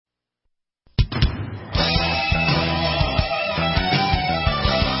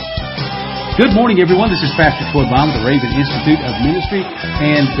Good morning, everyone. This is Pastor Troy Baum of the Raven Institute of Ministry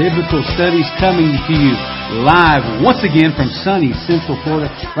and Biblical Studies, coming to you live once again from sunny Central Florida,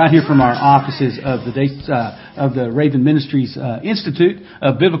 right here from our offices of the Raven Ministries Institute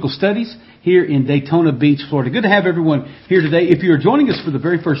of Biblical Studies here in Daytona Beach, Florida. Good to have everyone here today. If you are joining us for the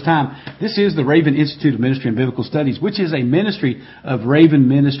very first time, this is the Raven Institute of Ministry and Biblical Studies, which is a ministry of Raven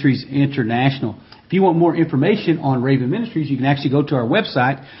Ministries International. If you want more information on Raven Ministries, you can actually go to our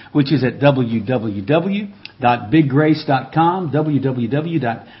website, which is at www.biggrace.com,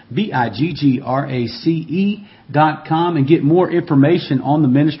 www.biggrace.com, and get more information on the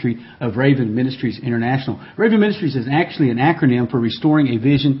ministry of Raven Ministries International. Raven Ministries is actually an acronym for Restoring a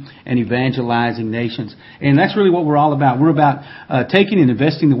Vision and Evangelizing Nations. And that's really what we're all about. We're about taking and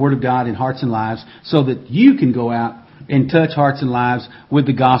investing the Word of God in hearts and lives so that you can go out and touch hearts and lives with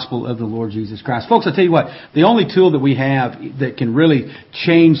the gospel of the Lord Jesus Christ. Folks, I tell you what, the only tool that we have that can really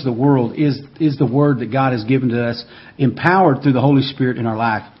change the world is the Word that God has given to us, empowered through the Holy Spirit in our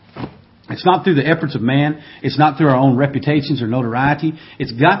life. It's not through the efforts of man. It's not through our own reputations or notoriety.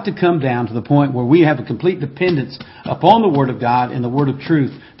 It's got to come down to the point where we have a complete dependence upon the Word of God and the Word of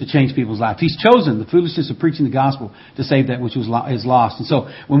truth to change people's lives. He's chosen the foolishness of preaching the gospel to save that which is lost. And so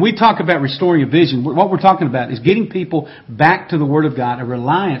when we talk about restoring a vision, what we're talking about is getting people back to the Word of God, a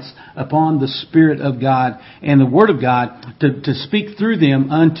reliance upon the Spirit of God and the Word of God to speak through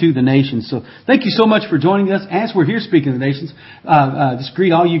them unto the nations. So thank you so much for joining us. As we're here speaking to the nations, just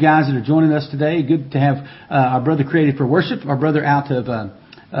greet all you guys that are joining us today. Good to have our brother Created for Worship, our brother out of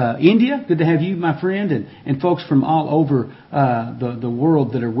India. Good to have you, my friend, and folks from all over the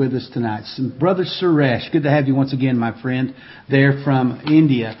world that are with us tonight. Brother Suresh, good to have you once again, my friend, there from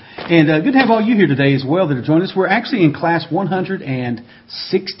India. And good to have all you here today as well that are joining us. We're actually in class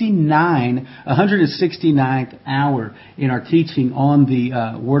 169th hour in our teaching on the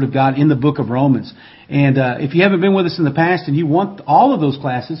Word of God in the book of Romans. And if you haven't been with us in the past and you want all of those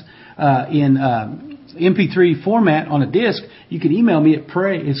classes in MP3 format on a disc, you can email me at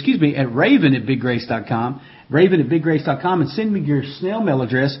raven@biggrace.com, raven@biggrace.com, and send me your snail mail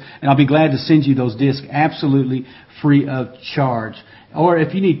address, and I'll be glad to send you those discs absolutely free of charge. Or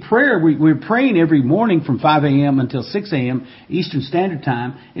if you need prayer, we're praying every morning from 5 a.m. until 6 a.m. Eastern Standard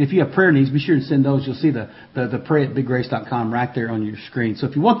Time. And if you have prayer needs, be sure to send those. You'll see the pray@biggrace.com right there on your screen. So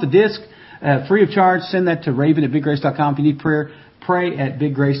if you want the disc free of charge, send that to raven@biggrace.com. If you need prayer,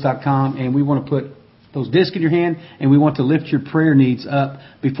 pray@biggrace.com. And we want to put those discs in your hand, and we want to lift your prayer needs up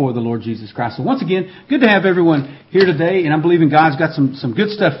before the Lord Jesus Christ. So once again, good to have everyone here today, and I'm believing God's got some good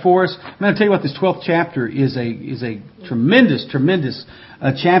stuff for us. I'm going to tell you what, this 12th chapter is a tremendous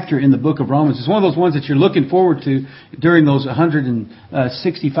chapter in the book of Romans. It's one of those ones that you're looking forward to during those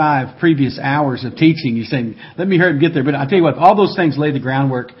 165 previous hours of teaching. You're saying, let me hurry and get there. But I tell you what, all those things lay the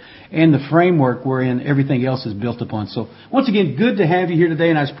groundwork and the framework wherein everything else is built upon. So once again, good to have you here today,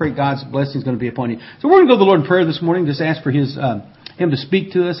 and I just pray God's blessing is going to be upon you. So we're going to go to the Lord in prayer this morning, just ask for Him to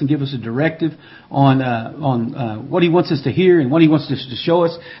speak to us and give us a directive on what He wants us to hear and what He wants to show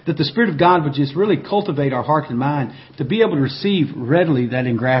us, that the Spirit of God would just really cultivate our heart and mind to be able to receive readily that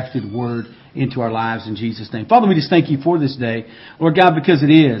engrafted Word into our lives in Jesus' name. Father, we just thank You for this day, Lord God, because it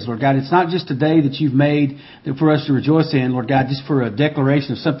is, Lord God, it's not just a day that You've made for us to rejoice in, Lord God, just for a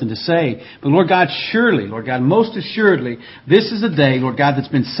declaration of something to say, but Lord God, surely, Lord God, most assuredly, this is a day, Lord God, that's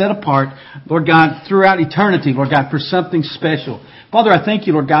been set apart, Lord God, throughout eternity, Lord God, for something special. Father, I thank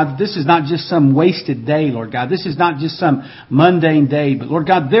You, Lord God, that this is not just some wasted day, Lord God. This is not just some mundane day, but Lord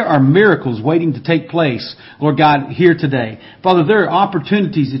God, there are miracles waiting to take place, Lord God, here today. Father, there are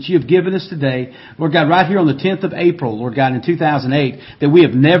opportunities that You have given us today, Lord God, right here on the 10th of April, Lord God, in 2008, that we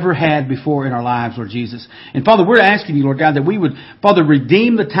have never had before in our lives, Lord Jesus. And Father, we're asking You, Lord God, that we would, Father,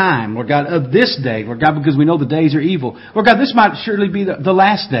 redeem the time, Lord God, of this day, Lord God, because we know the days are evil. Lord God, this might surely be the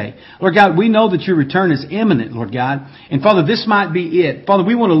last day. Lord God, we know that Your return is imminent, Lord God. And Father, this might be it. Father,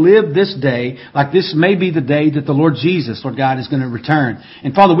 we want to live this day like this may be the day that the Lord Jesus, Lord God, is going to return.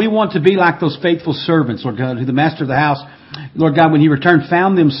 And Father, we want to be like those faithful servants, Lord God, who the master of the house, Lord God, when He returned,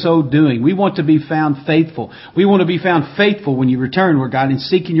 found them so doing. We want to be found faithful. We want to be found faithful when You return, Lord God, in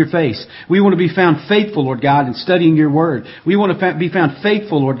seeking Your face. We want to be found faithful, Lord God, in studying Your Word. We want to be found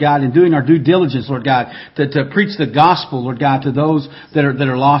faithful, Lord God, in doing our due diligence, Lord God, to preach the gospel, Lord God, to those that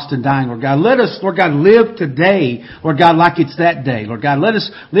are lost and dying, Lord God. Let us, Lord God, live today, Lord God, like it's that day, Lord God. Let us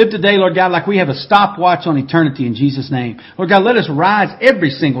live today, Lord God, like we have a stopwatch on eternity in Jesus' name. Lord God, let us rise every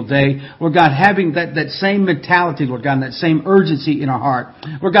single day, Lord God, having that same mentality, Lord God, and that same urgency in our heart.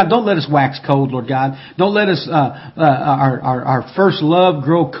 Lord God, don't let us wax cold, Lord God. Don't let us, our first love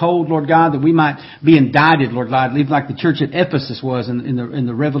grow cold, Lord God, that we might be indicted, Lord God, even like the church at Ephesus was in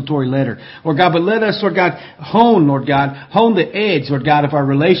the revelatory letter. Lord God, but let us, Lord God, hone the edge, Lord God, of our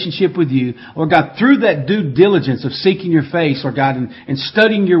relationship with you. Lord God, through that due diligence of seeking your face, Lord God, and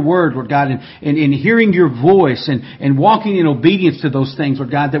studying your word, Lord God, and hearing your voice and walking in obedience to those things,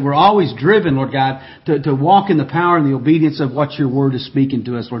 Lord God, that we're always driven, Lord God, to walk in the power and the obedience of what your word is speaking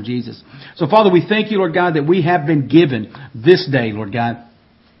to us, Lord Jesus. So Father, we thank you, Lord God, that we have been given this day, Lord God.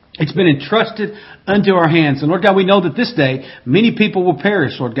 It's been entrusted unto our hands. And Lord God, we know that this day, many people will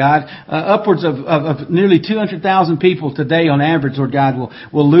perish, Lord God. Upwards of nearly 200,000 people today on average, Lord God,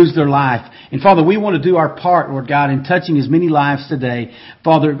 will lose their life. And Father, we want to do our part, Lord God, in touching as many lives today,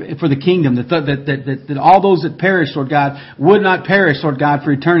 Father, for the kingdom, that all those that perish, Lord God, would not perish, Lord God,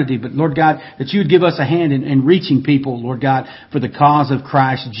 for eternity. But Lord God, that you would give us a hand in reaching people, Lord God, for the cause of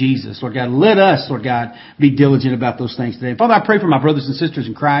Christ Jesus. Lord God, let us, Lord God, be diligent about those things today. Father, I pray for my brothers and sisters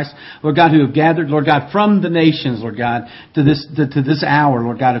in Christ, Lord God, who have gathered, Lord God, from the nations, Lord God, to this hour,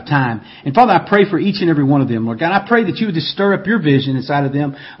 Lord God, of time. And Father, I pray for each and every one of them, Lord God. I pray that you would just stir up your vision inside of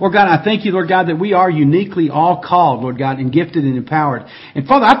them. Lord God, I thank you, Lord God, that we are uniquely all called, Lord God, and gifted and empowered. And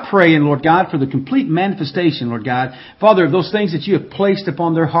Father, I pray, and Lord God, for the complete manifestation, Lord God, Father, of those things that you have placed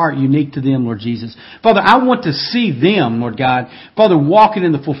upon their heart unique to them, Lord Jesus. Father, I want to see them, Lord God, Father, walking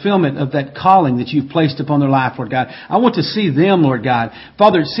in the fulfillment of that calling that you've placed upon their life, Lord God. I want to see them, Lord God,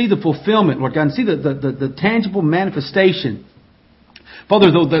 Father, see the fulfillment, Lord God, and see the tangible manifestation.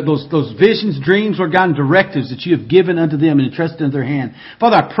 Father, those visions, dreams, Lord God, and directives that you have given unto them and entrusted into their hand.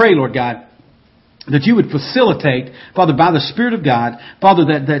 Father, I pray, Lord God, that you would facilitate, Father, by the Spirit of God, Father,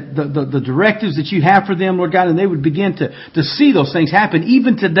 that the directives that you have for them, Lord God, and they would begin to see those things happen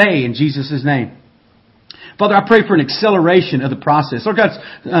even today in Jesus' name. Father, I pray for an acceleration of the process. Lord God,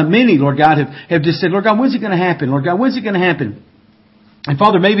 many, Lord God, have just said, Lord God, when's it going to happen? Lord God, when's it going to happen? And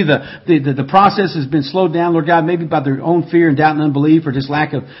Father, maybe the process has been slowed down, Lord God, maybe by their own fear and doubt and unbelief or just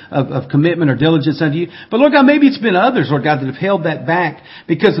lack of commitment or diligence unto you. But Lord God, maybe it's been others, Lord God, that have held that back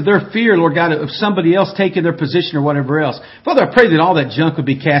because of their fear, Lord God, of somebody else taking their position or whatever else. Father, I pray that all that junk would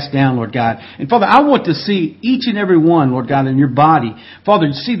be cast down, Lord God. And Father, I want to see each and every one, Lord God, in your body,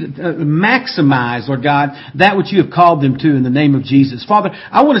 Father, maximize, Lord God, that which you have called them to in the name of Jesus. Father,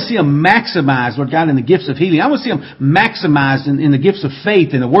 I want to see them maximize, Lord God, in the gifts of healing. I want to see them maximized in the gifts of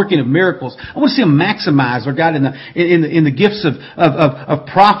faith and the working of miracles. I want to see them maximized, Lord God, in the gifts of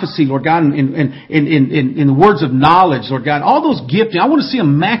prophecy, Lord God, in the words of knowledge, Lord God. All those gifts, I want to see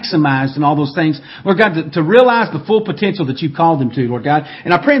them maximized in all those things, Lord God, to realize the full potential that you've called them to, Lord God.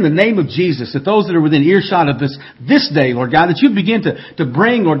 And I pray in the name of Jesus that those that are within earshot of this day, Lord God, that you begin to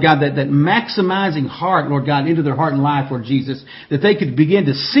bring, Lord God, that maximizing heart, Lord God, into their heart and life, Lord Jesus, that they could begin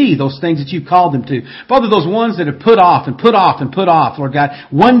to see those things that you've called them to. Father, those ones that have put off, Lord God,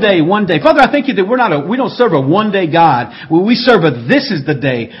 one day. Father, I thank you that we don't serve a one-day God. We serve a this is the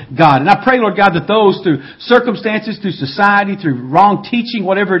day God. And I pray, Lord God, that those through circumstances, through society, through wrong teaching,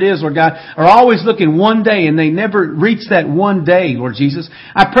 whatever it is, Lord God, are always looking one day and they never reach that one day, Lord Jesus.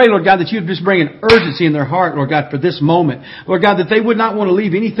 I pray, Lord God, that you would just bring an urgency in their heart, Lord God, for this moment. Lord God, that they would not want to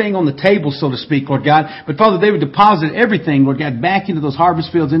leave anything on the table, so to speak, Lord God. But Father, they would deposit everything, Lord God, back into those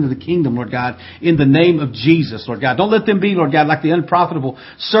harvest fields, into the kingdom, Lord God, in the name of Jesus, Lord God. Don't let them be, Lord God, like the unprofitable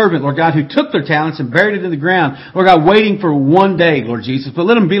servant, Lord God, who took their talents and buried it in the ground, Lord God, waiting for one day, Lord Jesus. But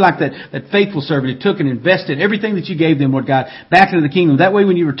let them be like that faithful servant who took and invested everything that you gave them, Lord God, back into the kingdom. That way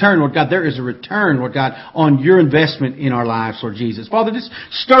when you return, Lord God, there is a return, Lord God, on your investment in our lives, Lord Jesus. Father, just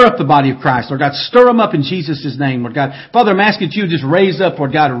stir up the body of Christ, Lord God. Stir them up in Jesus' name, Lord God. Father, I'm asking that you just raise up,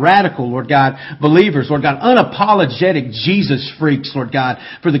 Lord God, radical, Lord God, believers, Lord God, unapologetic Jesus freaks, Lord God,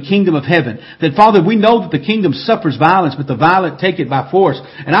 for the kingdom of heaven. That, Father, we know that the kingdom suffers violence, but the violent take it by force.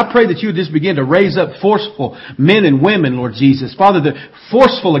 And I pray that you would just begin to raise up forceful men and women, Lord Jesus. Father,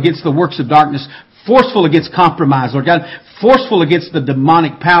 forceful against the works of darkness, forceful against compromise, Lord God. Forceful against the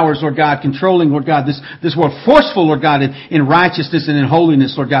demonic powers, Lord God, controlling, Lord God, this world. Forceful, Lord God, in righteousness and in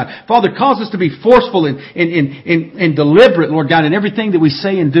holiness, Lord God. Father, cause us to be forceful and deliberate, Lord God, in everything that we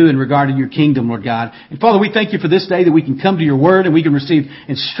say and do in regard to your kingdom, Lord God. And Father, we thank you for this day that we can come to your word and we can receive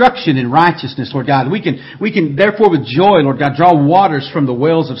instruction in righteousness, Lord God. We can therefore with joy, Lord God, draw waters from the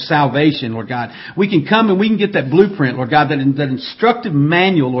wells of salvation, Lord God. We can come and we can get that blueprint, Lord God, that instructive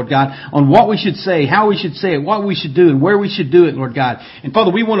manual, Lord God, on what we should say, how we should say it, what we should do, and where we should do it, Lord God. And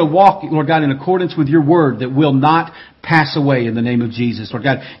Father, we want to walk, Lord God, in accordance with your word that will not pass away in the name of Jesus, Lord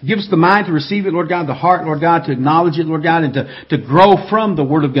God. Give us the mind to receive it, Lord God, the heart, Lord God, to acknowledge it, Lord God, and to grow from the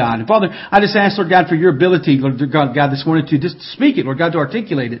Word of God. And Father, I just ask, Lord God, for your ability, Lord God, this morning to just speak it, Lord God, to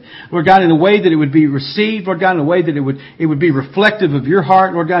articulate it, Lord God, in a way that it would be received, Lord God, in a way that it would be reflective of your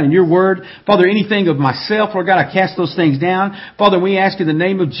heart, Lord God, and your Word. Father, anything of myself, Lord God, I cast those things down. Father, we ask in the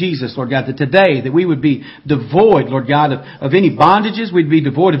name of Jesus, Lord God, that today that we would be devoid, Lord God, of any bondages. We'd be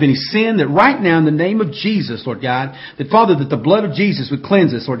devoid of any sin. That right now in the name of Jesus, Lord God, that Father, that the blood of Jesus would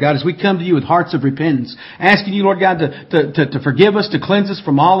cleanse us, Lord God, as we come to you with hearts of repentance, asking you, Lord God, to forgive us, to cleanse us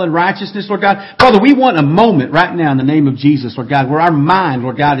from all unrighteousness, Lord God. Father, we want a moment right now in the name of Jesus, Lord God, where our mind,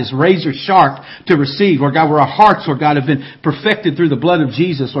 Lord God, is razor sharp to receive, Lord God, where our hearts, Lord God, have been perfected through the blood of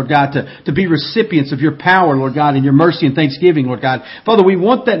Jesus, Lord God, to be recipients of your power, Lord God, and your mercy and thanksgiving, Lord God. Father, we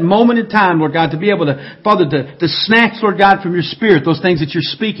want that moment in time, Lord God, to be able to, Father, to snatch, Lord God, from your Spirit, those things that you're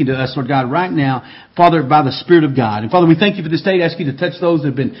speaking to us, Lord God, right now, Father, by the Spirit of God. And Father, we thank you for this day. I ask you to touch those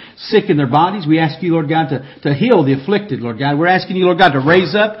that have been sick in their bodies. We ask you, Lord God, to heal the afflicted, Lord God. We're asking you, Lord God, to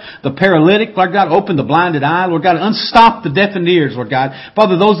raise up the paralytic, Lord God, open the blinded eye, Lord God, unstop the deafened ears, Lord God.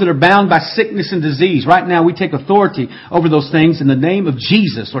 Father, those that are bound by sickness and disease, right now we take authority over those things in the name of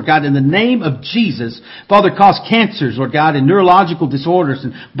Jesus, Lord God. In the name of Jesus, Father, cause cancers, Lord God, and neurological disorders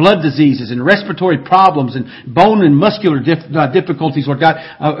and blood diseases and respiratory problems and bone and muscular difficulties, Lord God.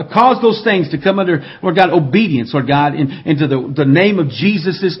 Cause those things to come under, Lord God, obedience, Lord God, into the name of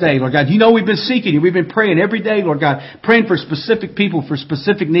Jesus this day, Lord God. You know we've been seeking you. We've been praying every day, Lord God, praying for specific people, for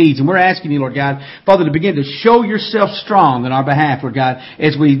specific needs. And we're asking you, Lord God, Father, to begin to show yourself strong on our behalf, Lord God,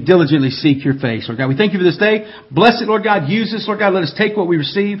 as we diligently seek your face, Lord God. We thank you for this day. Bless it, Lord God. Use us, Lord God. Let us take what we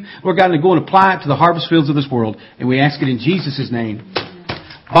receive, Lord God, and go and apply it to the harvest fields of this world. And we ask it in Jesus' name.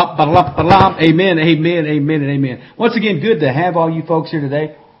 Amen, amen, amen, and amen. Once again, good to have all you folks here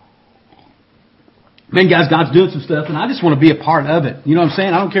today. Man, guys, God's doing some stuff, and I just want to be a part of it. You know what I'm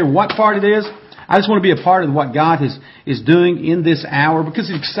saying? I don't care what part it is. I just want to be a part of what God is doing in this hour,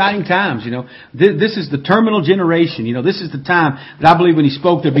 because it's exciting times, you know. This is the terminal generation. You know, this is the time that I believe when He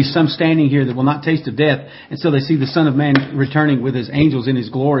spoke, there'll be some standing here that will not taste of death until they see the Son of Man returning with His angels in His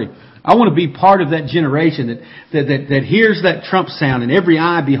glory. I want to be part of that generation that hears that trump sound and every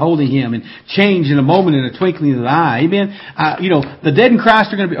eye beholding Him and change in a moment, in a twinkling of the eye. Amen. You know, the dead in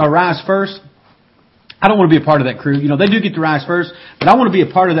Christ are going to arise first. I don't want to be a part of that crew. You know, they do get to rise first, but I want to be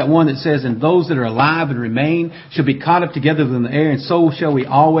a part of that one that says, and those that are alive and remain shall be caught up together in the air, and so shall we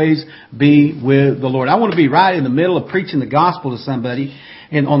always be with the Lord. I want to be right in the middle of preaching the gospel to somebody.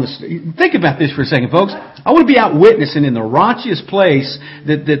 And think about this for a second, folks. I want to be out witnessing in the raunchiest place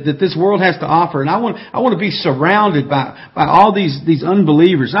that this world has to offer. And I want to be surrounded by all these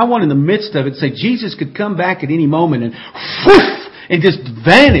unbelievers. And I want in the midst of it say, Jesus could come back at any moment and whoosh, and just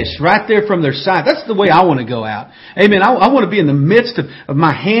vanish right there from their sight. That's the way I want to go out. Amen. I want to be in the midst of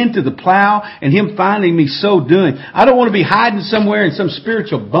my hand to the plow and Him finding me so doing. I don't want to be hiding somewhere in some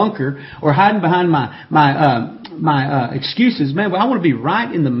spiritual bunker or hiding behind my excuses. Man, I want to be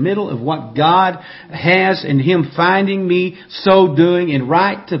right in the middle of what God has and Him finding me so doing, and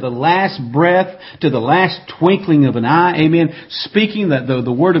right to the last breath, to the last twinkling of an eye. Amen. Speaking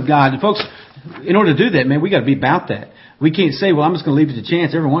the Word of God. And folks, in order to do that, man, we got to be about that. We can't say, well, I'm just going to leave it to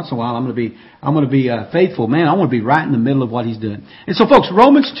chance. Every once in a while, I'm going to be faithful. Man, I want to be right in the middle of what He's doing. And so, folks,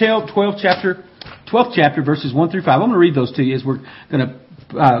 Romans 12th chapter, verses 1 through 5. I'm going to read those to you as we're going to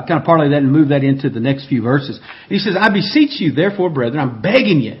kind of parlay that and move that into the next few verses. He says, I beseech you, therefore, brethren, I'm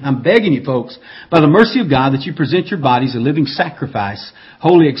begging you, folks, by the mercy of God, that you present your bodies a living sacrifice,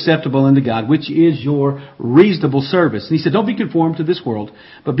 wholly acceptable unto God, which is your reasonable service. And he said, don't be conformed to this world,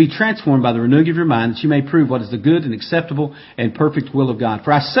 but be transformed by the renewing of your mind, that you may prove what is the good and acceptable and perfect will of God.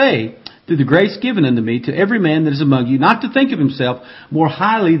 For I say, through the grace given unto me, to every man that is among you, not to think of himself more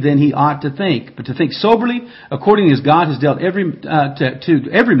highly than he ought to think, but to think soberly, according as God has dealt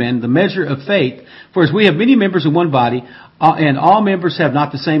to every man the measure of faith. For as we have many members in one body, and all members have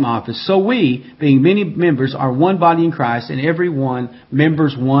not the same office, so we, being many members, are one body in Christ, and every one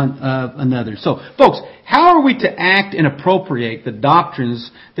members one of another. So, folks, how are we to act and appropriate the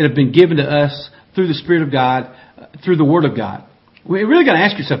doctrines that have been given to us through the Spirit of God, through the Word of God? We really got to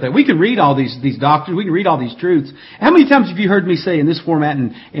ask yourself that. We can read all these doctrines. We can read all these truths. How many times have you heard me say in this format,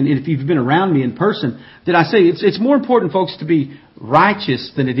 and if you've been around me in person, that I say it's more important, folks, to be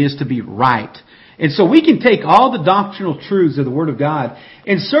righteous than it is to be right. And so we can take all the doctrinal truths of the Word of God,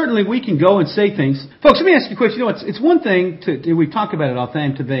 and certainly we can go and say things. Folks, let me ask you a question. You know, it's one thing we've talked about it all the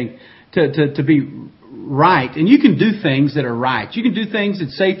time, to think to be right. And you can do things that are right. You can do things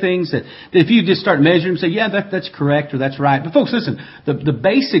and say things that if you just start measuring and say, yeah, that's correct or that's right. But folks, listen, the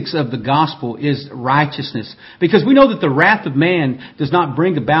basics of the gospel is righteousness. Because we know that the wrath of man does not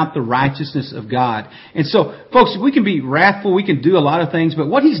bring about the righteousness of God. And so, folks, we can be wrathful, we can do a lot of things, but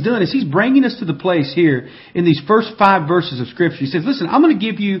what He's doing is He's bringing us to the place here in these first 5 verses of Scripture. He says, listen, I'm going to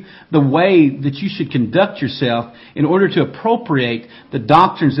give you the way that you should conduct yourself in order to appropriate the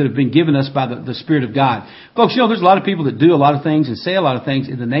doctrines that have been given us by the Spirit of God. Folks, there's a lot of people that do a lot of things and say a lot of things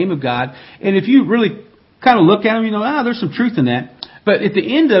in the name of God. And if you really kind of look at them, there's some truth in that. But at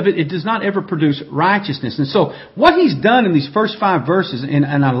the end of it, it does not ever produce righteousness. And so what He's done in these first 5 verses, and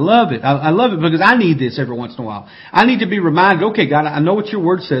I love it. I love it because I need this every once in a while. I need to be reminded, okay, God, I know what your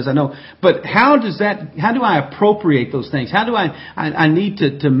word says. I know. But how do I appropriate those things? How do I need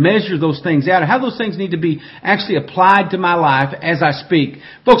to measure those things out? How those things need to be actually applied to my life as I speak?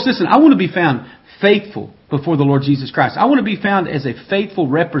 Folks, listen, I want to be found faithful before the Lord Jesus Christ. I want to be found as a faithful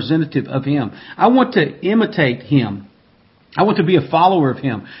representative of Him. I want to imitate Him. I want to be a follower of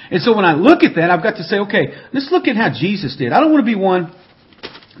Him. And so when I look at that, I've got to say, okay, let's look at how Jesus did. I don't want to be one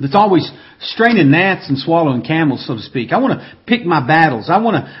that's always straining gnats and swallowing camels, so to speak. I want to pick my battles. I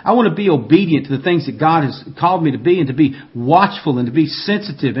want to be obedient to the things that God has called me to be, and to be watchful and to be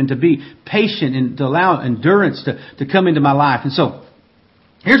sensitive and to be patient and to allow endurance to come into my life. And so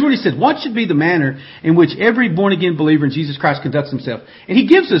here's what He says. What should be the manner in which every born-again believer in Jesus Christ conducts himself? And He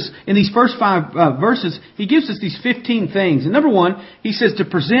gives us, in these first 5 verses, He gives us these 15 things. And number 1, He says to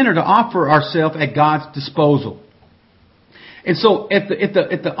present or to offer ourselves at God's disposal. And so at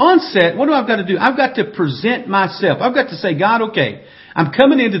the onset, what do I've got to do? I've got to present myself. I've got to say, God, okay, I'm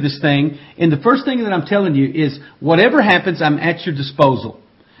coming into this thing, and the first thing that I'm telling you is whatever happens, I'm at your disposal.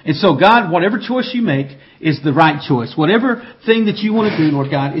 And so, God, whatever choice you make is the right choice. Whatever thing that you want to do,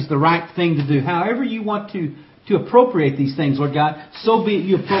 Lord God, is the right thing to do. However you want to appropriate these things, Lord God, so be it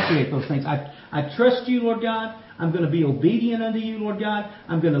you appropriate those things. I trust you, Lord God. I'm going to be obedient unto you, Lord God.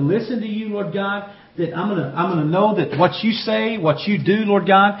 I'm going to listen to you, Lord God. That I'm going to know that what you say, what you do, Lord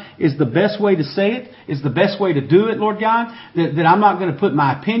God, is the best way to say it, is the best way to do it, Lord God. That I'm not going to put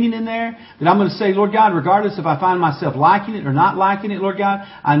my opinion in there. That I'm going to say, Lord God, regardless if I find myself liking it or not liking it, Lord God,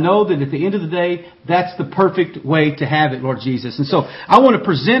 I know that at the end of the day, that's the perfect way to have it, Lord Jesus. And so I want to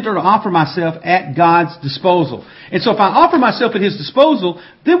present or to offer myself at God's disposal. And so if I offer myself at His disposal,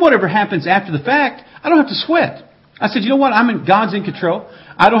 then whatever happens after the fact, I don't have to sweat. I said, you know what? God's in control.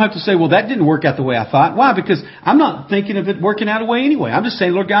 I don't have to say, well, that didn't work out the way I thought. Why? Because I'm not thinking of it working out a way anyway. I'm just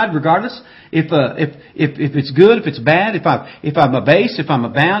saying, Lord God, regardless, if it's good, if it's bad, if I'm abased, if I'm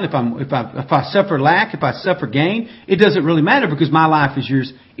abound, if I suffer lack, if I suffer gain, it doesn't really matter because my life is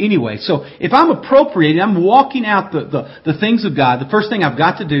yours anyway. So if I'm appropriating, I'm walking out the things of God, the first thing I've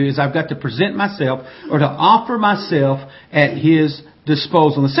got to do is I've got to present myself or to offer myself at His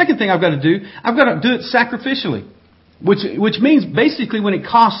disposal. And the second thing I've got to do, I've got to do it sacrificially. Which means basically when it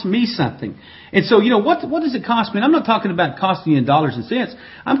costs me something. And so, what does it cost me? And I'm not talking about costing you in dollars and cents.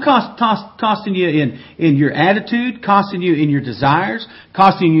 I'm costing you in your attitude, costing you in your desires,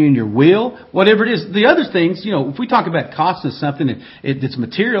 costing you in your will, whatever it is. The other things, if we talk about costing us something that's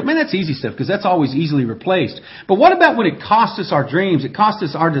material, man, that's easy stuff because that's always easily replaced. But what about when it costs us our dreams? It costs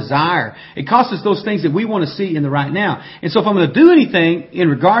us our desire. It costs us those things that we want to see in the right now. And so if I'm going to do anything in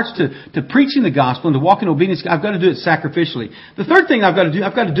regards to preaching the gospel and to walk in obedience, I've got to do it sacrificially. The third thing I've got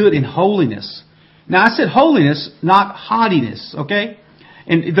to do it in holiness. Now, I said holiness, not haughtiness, okay?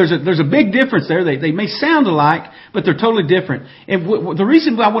 And there's a big difference there. They may sound alike, but they're totally different. And the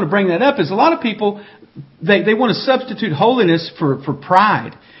reason I want to bring that up is a lot of people, they want to substitute holiness for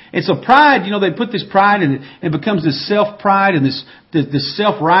pride. And so pride, they put this pride and it becomes this self-pride and this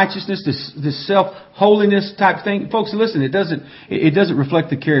self-righteousness, this self-holiness type thing. Folks, listen, it doesn't reflect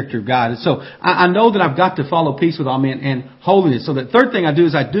the character of God. And so I know that I've got to follow peace with all men and holiness. So the third thing I do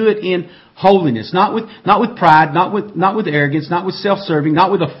is I do it in holiness, not with pride, not with arrogance, not with self-serving,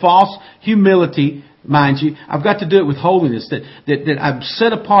 not with a false humility. Mind you, I've got to do it with holiness, that I'm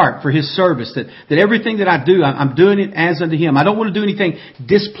set apart for His service, that everything that I do, I'm doing it as unto Him. I don't want to do anything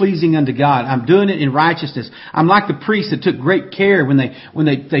displeasing unto God. I'm doing it in righteousness. I'm like the priests that took great care when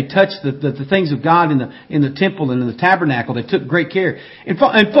they touched the things of God in the temple and in the tabernacle. They took great care. And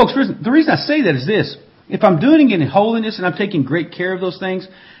folks, the reason I say that is this. If I'm doing it in holiness and I'm taking great care of those things,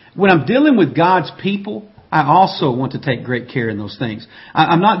 when I'm dealing with God's people, I also want to take great care in those things.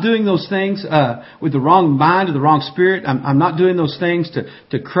 I'm not doing those things with the wrong mind or the wrong spirit. I'm not doing those things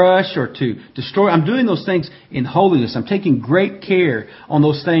to crush or to destroy. I'm doing those things in holiness. I'm taking great care on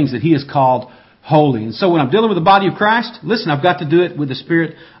those things that He has called holy. And so when I'm dealing with the body of Christ, listen, I've got to do it with the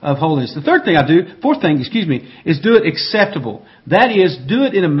spirit of holiness. The fourth thing, is do it acceptable. That is, do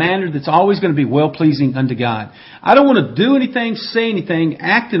it in a manner that's always going to be well-pleasing unto God. I don't want to do anything, say anything,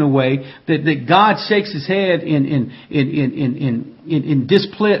 act in a way that God shakes His head in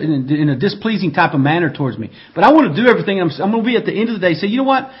a displeasing type of manner towards me. But I want to do everything. I'm going to be at the end of the day say, you know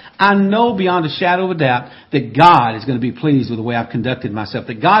what? I know beyond a shadow of a doubt that God is going to be pleased with the way I've conducted myself.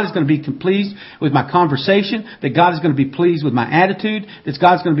 That God is going to be pleased with my conversation. That God is going to be pleased with my attitude. That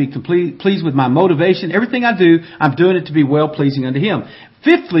God's going to be pleased with my motivation. Everything I do, I'm doing it to be well-pleasing unto Him.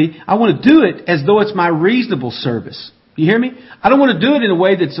 Fifthly, I want to do it as though it's my reasonable service. You hear me? I don't want to do it in a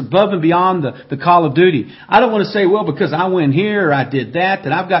way that's above and beyond the call of duty. I don't want to say, well, because I went here or I did that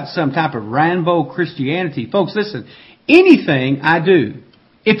I've got some type of Rambo Christianity. Folks, listen, anything I do,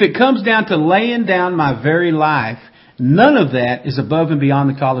 if it comes down to laying down my very life, none of that is above and beyond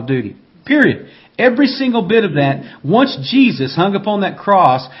the call of duty. Period. Every single bit of that, once Jesus hung upon that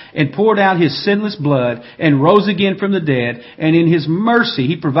cross and poured out His sinless blood and rose again from the dead, and in His mercy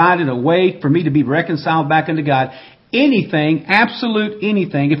He provided a way for me to be reconciled back unto God. Anything, absolute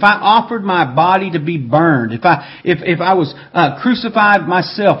anything, if I offered my body to be burned, if I was crucified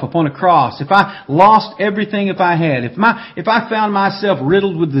myself upon a cross, if I lost everything if I had, if I found myself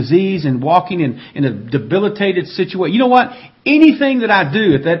riddled with disease and walking in a debilitated situation, you know what? Anything that I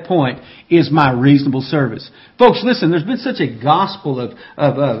do at that point is my reasonable service. Folks, listen, there's been such a gospel of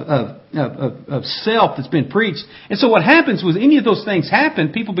self that's been preached. And so what happens was any of those things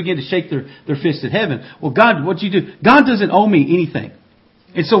happen, people begin to shake their fists at heaven. Well, God, what'd you do? God doesn't owe me anything.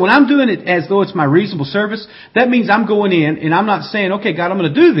 And so when I'm doing it as though it's my reasonable service, that means I'm going in and I'm not saying, okay, God, I'm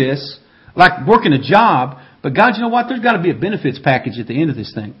going to do this like working a job. But God, you know what? There's got to be a benefits package at the end of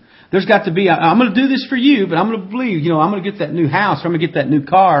this thing. There's got to be, I'm going to do this for you, but I'm going to believe, I'm going to get that new house, or I'm going to get that new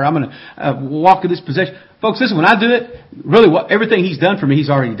car, or I'm going to walk in this possession. Folks, listen, when I do it, really everything He's done for me, He's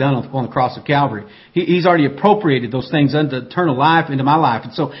already done on the cross of Calvary. He's already appropriated those things unto eternal life into my life.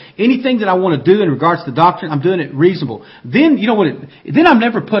 And so anything that I want to do in regards to the doctrine, I'm doing it reasonable. Then, then I'm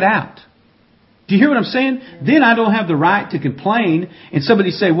never put out. Do you hear what I'm saying? Then I don't have the right to complain and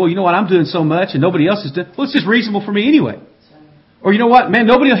somebody say, well, you know what, I'm doing so much and nobody else is doing. Well, it's just reasonable for me anyway. Or you know what, man,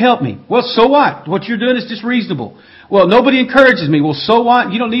 nobody will help me. Well, so what? What you're doing is just reasonable. Well, nobody encourages me. Well, so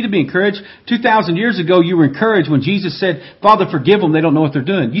what? You don't need to be encouraged. 2,000 years ago, you were encouraged when Jesus said, Father, forgive them. They don't know what they're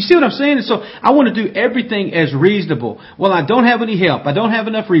doing. You see what I'm saying? And so I want to do everything as reasonable. Well, I don't have any help. I don't have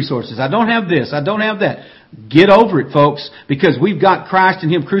enough resources. I don't have this. I don't have that. Get over it, folks, because we've got Christ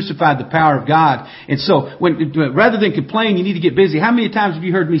and Him crucified, the power of God. And so, rather than complain, you need to get busy. How many times have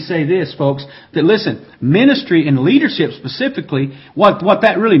you heard me say this, folks? That listen, ministry and leadership specifically, what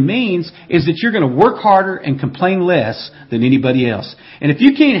that really means is that you're going to work harder and complain less than anybody else. And if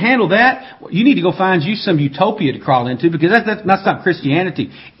you can't handle that, you need to go find you some utopia to crawl into, because that's not Christianity.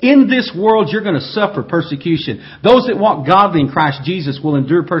 In this world, you're going to suffer persecution. Those that walk godly in Christ Jesus will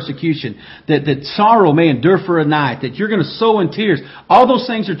endure persecution. That sorrow may endure for a night. That you're going to sow in tears. All those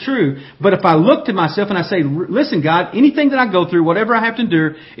things are true. But if I look to myself and I say, listen, God, anything that I go through, whatever I have to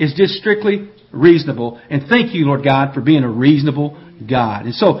endure, is just strictly reasonable. And thank you, Lord God, for being a reasonable God.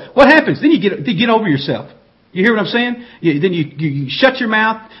 And so what happens? Then you get over yourself. You hear what I'm saying? Then you shut your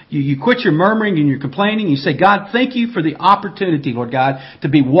mouth, you quit your murmuring and your complaining, you say, God, thank you for the opportunity, Lord God, to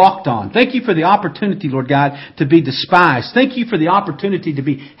be walked on. Thank you for the opportunity, Lord God, to be despised. Thank you for the opportunity to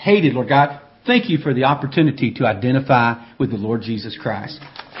be hated, Lord God. Thank you for the opportunity to identify with the Lord Jesus Christ.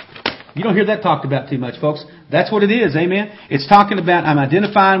 You don't hear that talked about too much, folks. That's what it is, amen? It's talking about I'm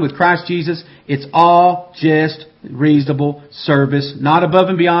identifying with Christ Jesus. It's all just reasonable service, not above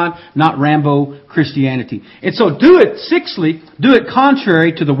and beyond, not Rambo Christianity. And so sixthly, do it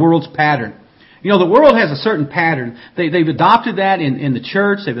contrary to the world's pattern. You know, the world has a certain pattern. They've adopted that in the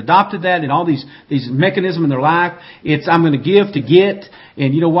church. They've adopted that in all these mechanisms in their life. It's I'm going to give to get.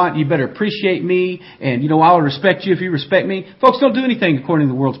 And you know what? You better appreciate me. And you know, I'll respect you if you respect me. Folks, don't do anything according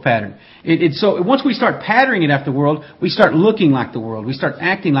to the world's pattern. So once we start patterning it after the world, we start looking like the world. We start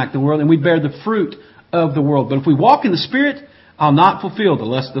acting like the world, and we bear the fruit of the world. But if we walk in the Spirit, I'll not fulfill the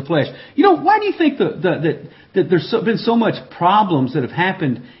lust of the flesh. You know, why do you think that there's been so much problems that have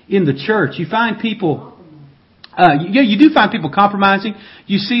happened in the church? You find people, you do find people compromising.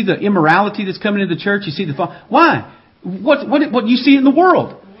 You see the immorality that's coming into the church. You see why? What you see in the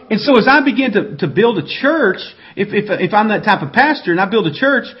world. And so as I begin to build a church, if I'm that type of pastor and I build a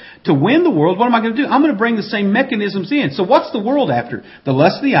church to win the world, what am I going to do? I'm going to bring the same mechanisms in. So what's the world after? The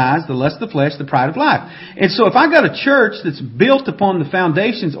lust of the eyes, the lust of the flesh, the pride of life. And so if I got a church that's built upon the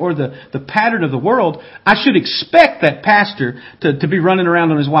foundations or the pattern of the world, I should expect that pastor to be running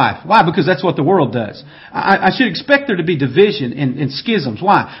around on his wife. Why? Because that's what the world does. I should expect there to be division and schisms.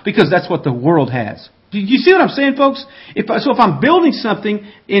 Why? Because that's what the world has. Do you see what I'm saying, folks? If I'm building something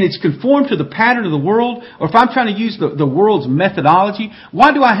and it's conformed to the pattern of the world, or if I'm trying to use the world's methodology,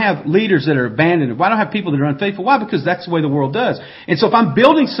 why do I have leaders that are abandoned? Why do I have people that are unfaithful? Why? Because that's the way the world does. And so if I'm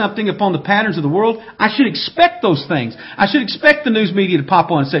building something upon the patterns of the world, I should expect those things. I should expect the news media to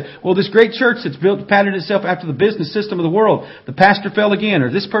pop on and say, well, this great church that's patterned itself after the business system of the world, the pastor fell again, or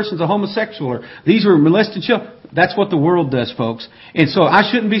this person's a homosexual, or these were molested children. That's what the world does, folks. And so I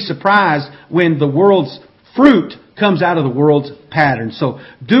shouldn't be surprised when the world's fruit comes out of the world's pattern. So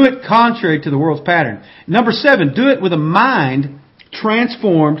do it contrary to the world's pattern. Number 7, do it with a mind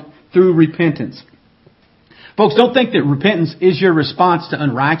transformed through repentance. Folks, don't think that repentance is your response to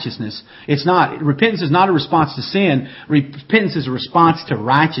unrighteousness. It's not. Repentance is not a response to sin. Repentance is a response to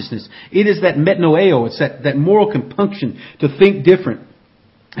righteousness. It is that metanoeo. It's that moral compunction to think different.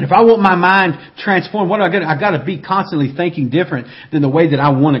 And if I want my mind transformed, what do I got? I got to be constantly thinking different than the way that I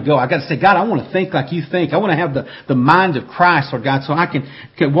want to go. I got to say, God, I want to think like you think. I want to have the mind of Christ, Lord God, so I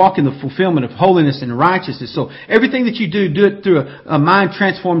can walk in the fulfillment of holiness and righteousness. So everything that you do it through a mind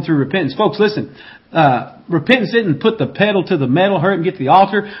transformed through repentance. Folks, listen. Repentance didn't put the pedal to the metal, hurry and get to the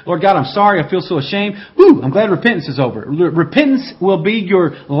altar. Lord God, I'm sorry. I feel so ashamed. Woo, I'm glad repentance is over. Repentance will be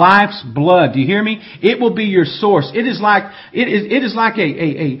your life's blood. Do you hear me? It will be your source. It is like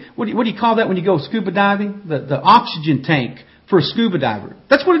a what do you call that when you go scuba diving? The oxygen tank for a scuba diver.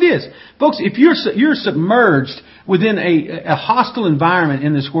 That's what it is. Folks, if you're submerged within a hostile environment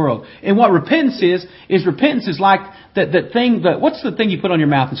in this world. And what repentance is repentance is like that thing, what's the thing you put on your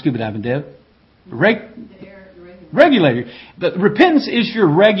mouth in scuba diving, Deb? Regulator. The repentance is your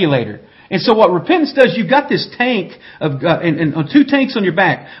regulator. And so what repentance does, you've got this tank of, and 2 tanks on your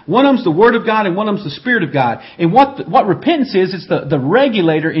back. One of them's the Word of God and one of them's the Spirit of God. And what repentance is, it's the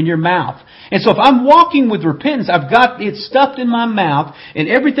regulator in your mouth. And so if I'm walking with repentance, I've got it stuffed in my mouth, and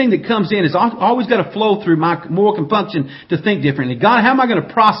everything that comes in is always got to flow through my moral compunction to think differently. God, how am I going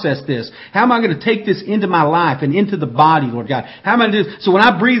to process this? How am I going to take this into my life and into the body, Lord God? How am I going to do this? So when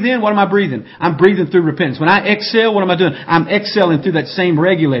I breathe in, what am I breathing? I'm breathing through repentance. When I exhale, what am I doing? I'm exhaling through that same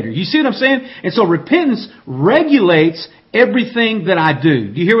regulator. You see what I'm saying? And so repentance regulates everything that I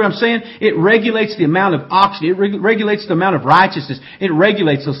do. Do you hear what I'm saying? It regulates the amount of oxygen. It regulates the amount of righteousness. It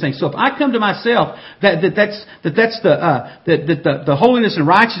regulates those things. So if I come to myself that the holiness and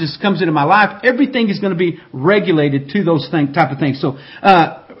righteousness comes into my life, everything is going to be regulated to those type of things. So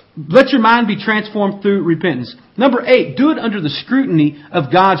let your mind be transformed through repentance. Number 8, do it under the scrutiny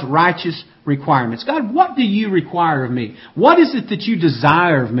of God's righteous requirements. God, what do you require of me? What is it that you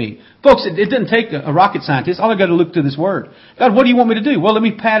desire of me? Folks, it doesn't take a rocket scientist. All I got to look to this Word. God, what do you want me to do? Well, let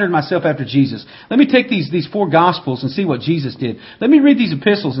me pattern myself after Jesus. Let me take these 4 Gospels and see what Jesus did. Let me read these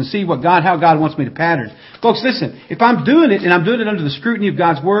epistles and see how God wants me to pattern. Folks, listen, if I'm doing it and I'm doing it under the scrutiny of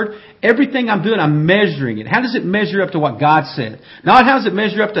God's Word, everything I'm doing, I'm measuring it. How does it measure up to what God said? Not how does it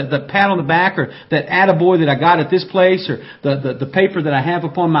measure up to the pat on the back or that attaboy that I got at this place or the paper that I have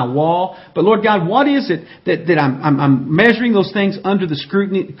upon my wall. But Lord God, what is it that I'm measuring those things under the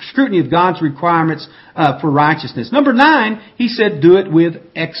scrutiny of God's requirements for righteousness? Number 9, he said, do it with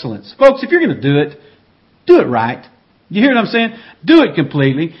excellence. Folks, if you're going to do it right. You hear what I'm saying? Do it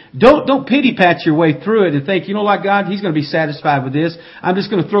completely. Don't pity pat your way through it and think, you know what, God, He's going to be satisfied with this. I'm just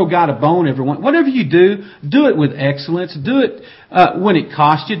going to throw God a bone every once. Whatever you do it with excellence. Do it when it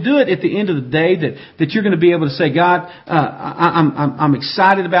costs you. Do it at the end of the day that you're going to be able to say, God, I'm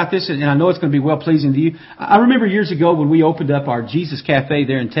excited about this and I know it's going to be well pleasing to you. I remember years ago when we opened up our Jesus Cafe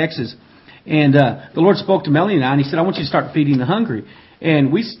there in Texas, and the Lord spoke to Melanie and I, and He said, I want you to start feeding the hungry.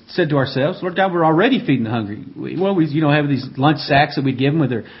 And we said to ourselves, Lord God, we're already feeding the hungry. We have these lunch sacks that we give them with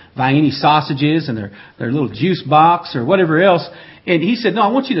their Vienna sausages and their little juice box or whatever else. And He said, no, I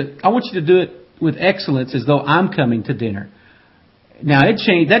want you to do it with excellence as though I'm coming to dinner. Now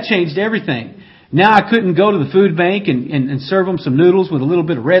that changed everything. Now I couldn't go to the food bank and serve them some noodles with a little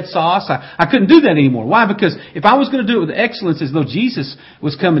bit of red sauce. I couldn't do that anymore. Why? Because if I was going to do it with excellence as though Jesus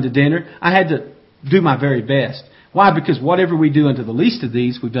was coming to dinner, I had to do my very best. Why? Because whatever we do unto the least of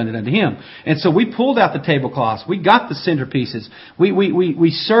these, we've done it unto Him. And so we pulled out the tablecloths. We got the centerpieces.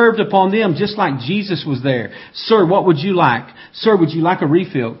 We served upon them just like Jesus was there. Sir, what would you like? Sir, would you like a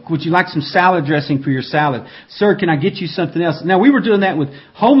refill? Would you like some salad dressing for your salad? Sir, can I get you something else? Now, we were doing that with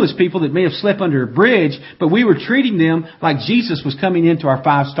homeless people that may have slept under a bridge, but we were treating them like Jesus was coming into our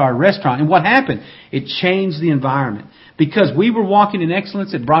 5-star restaurant. And what happened? It changed the environment. Because we were walking in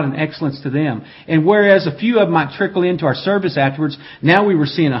excellence, it brought an excellence to them. And whereas a few of them might trickle into our service afterwards, now we were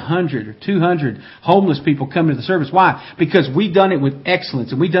seeing 100 or 200 homeless people come to the service. Why? Because we done it with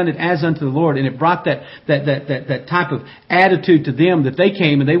excellence, and we done it as unto the Lord, and it brought that type of attitude to them that they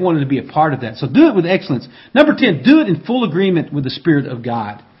came and they wanted to be a part of that. So do it with excellence. Number 10, do it in full agreement with the Spirit of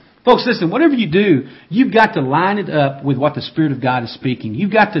God. Folks, listen, whatever you do, you've got to line it up with what the Spirit of God is speaking.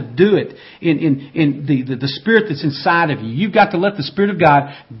 You've got to do it in the Spirit that's inside of you. You've got to let the Spirit of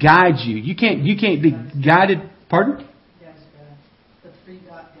God guide you. You can't be guided. Pardon? Yes, the free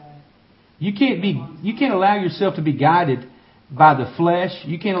God guide. You can't allow yourself to be guided by the flesh.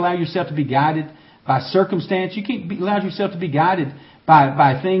 You can't allow yourself to be guided by circumstance. You can't allow yourself to be guided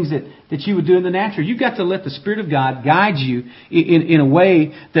by things that you would do in the natural. You've got to let the Spirit of God guide you in a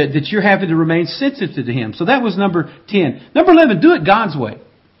way that you're having to remain sensitive to Him. So that was number 10. Number 11, do it God's way.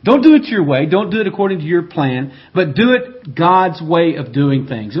 Don't do it your way. Don't do it according to your plan, but do it God's way of doing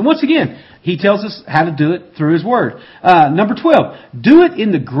things. And once again, He tells us how to do it through His Word. Number 12, do it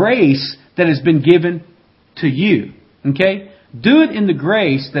in the grace that has been given to you. Okay? Do it in the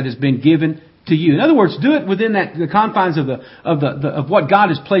grace that has been given to you. In other words, do it within the confines of what God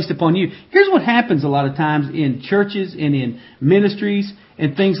has placed upon you. Here's what happens a lot of times in churches and in ministries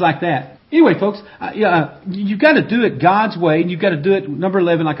and things like that. Anyway, folks, you've got to do it God's way, and you've got to do it, number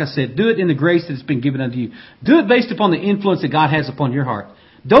 11, like I said, do it in the grace that has been given unto you. Do it based upon the influence that God has upon your heart.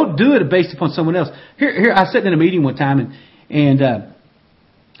 Don't do it based upon someone else. Here, I sat in a meeting one time, and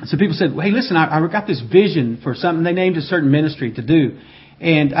some people said, hey, listen, I got this vision for something. They named a certain ministry to do.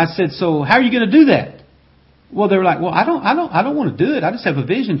 And I said, so how are you going to do that? Well, they were like, well, I don't want to do it. I just have a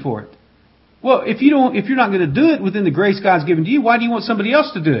vision for it. Well, if you're not going to do it within the grace God's given to you, why do you want somebody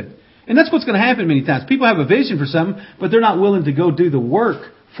else to do it? And that's what's going to happen many times. People have a vision for something, but they're not willing to go do the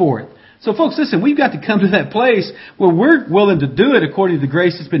work for it. So folks, listen, we've got to come to that place where we're willing to do it according to the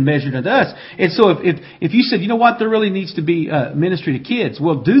grace that's been measured unto us. And so if you said, you know what, there really needs to be ministry to kids,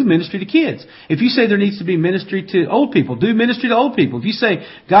 well, do ministry to kids. If you say there needs to be ministry to old people, do ministry to old people. If you say,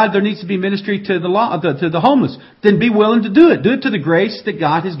 God, there needs to be ministry to the homeless, then be willing to do it. Do it to the grace that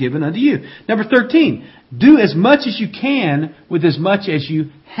God has given unto you. Number 13, do as much as you can with as much as you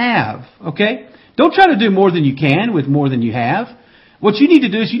have. Okay? Don't try to do more than you can with more than you have. What you need to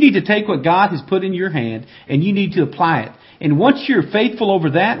do is you need to take what God has put in your hand and you need to apply it. And once you're faithful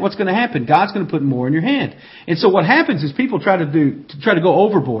over that, what's going to happen? God's going to put more in your hand. And so what happens is people try to go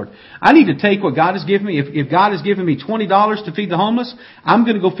overboard. I need to take what God has given me. If God has given me $20 to feed the homeless, I'm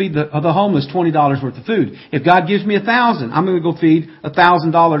going to go feed the homeless $20 worth of food. If God gives me $1,000, I'm going to go feed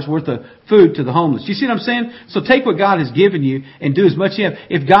 $1,000 worth of food to the homeless. You see what I'm saying? So take what God has given you and do as much as you have.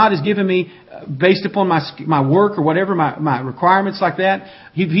 If God has given me, based upon my work or whatever, my requirements like that,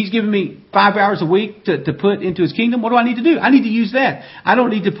 He's given me 5 hours a week to put into His kingdom, what do I need to do? I need to use that. I don't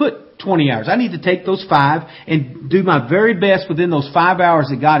need to put 20 hours. I need to take those 5 and do my very best within those 5 hours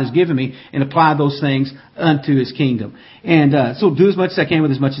that God has given me and apply those things unto His kingdom. And so do as much as I can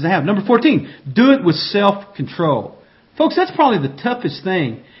with as much as I have. Number 14, do it with self-control. Folks, that's probably the toughest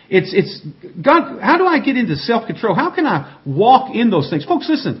thing. It's God, how do I get into self-control? How can I walk in those things? Folks,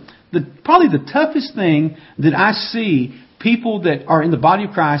 listen, probably the toughest thing that I see people that are in the body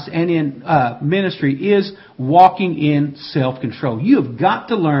of Christ and in ministry is walking in self-control. You have got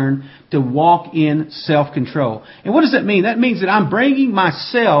to learn to walk in self-control. And what does that mean? That means that I'm bringing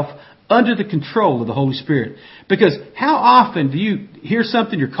myself under the control of the Holy Spirit. Because how often do you hear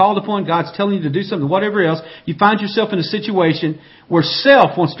something, you're called upon, God's telling you to do something, whatever else, you find yourself in a situation where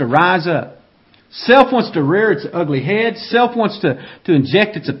self wants to rise up. Self wants to rear its ugly head. Self wants to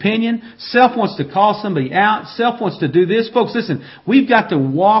inject its opinion. Self wants to call somebody out. Self wants to do this. Folks, listen, we've got to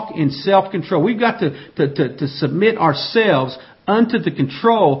walk in self-control. We've got to submit ourselves unto the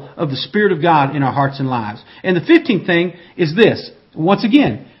control of the Spirit of God in our hearts and lives. And the 15th thing is this. Once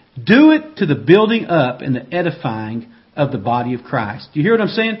again, do it to the building up and the edifying of the body of Christ. Do you hear what I'm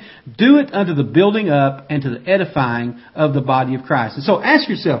saying? Do it unto the building up and to the edifying of the body of Christ. And so ask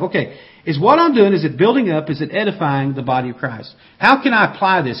yourself, okay, is what I'm doing, is it building up? Is it edifying the body of Christ? How can I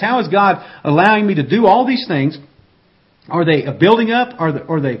apply this? How is God allowing me to do all these things? Are they building up? Are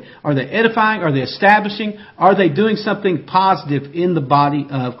they edifying? Are they establishing? Are they doing something positive in the body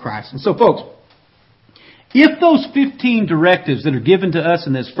of Christ? And so, folks, If those 15 directives that are given to us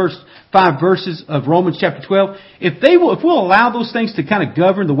in those first 5 verses of Romans chapter 12, if we'll allow those things to kind of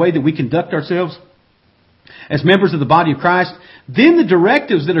govern the way that we conduct ourselves as members of the body of Christ, then the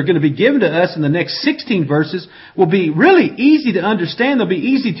directives that are going to be given to us in the next 16 verses will be really easy to understand. They'll be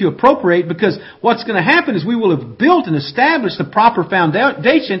easy to appropriate, because what's going to happen is we will have built and established the proper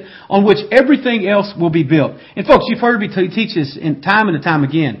foundation on which everything else will be built. And folks, you've heard me teach this time and time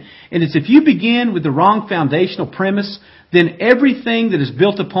again. And it's if you begin with the wrong foundational premise, then everything that is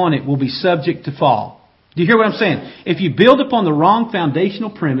built upon it will be subject to fall. Do you hear what I'm saying? If you build upon the wrong foundational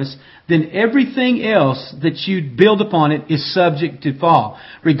premise, then everything else that you build upon it is subject to fall.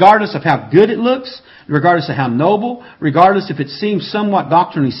 Regardless of how good it looks, regardless of how noble, regardless if it seems somewhat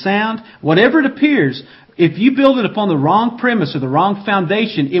doctrinally sound, whatever it appears, if you build it upon the wrong premise or the wrong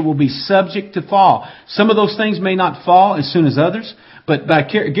foundation, it will be subject to fall. Some of those things may not fall as soon as others, but I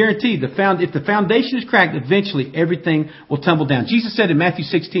guarantee if the foundation is cracked, eventually everything will tumble down. Jesus said in Matthew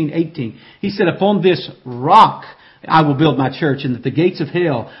 16:18, He said, "Upon this rock I will build my church, and that the gates of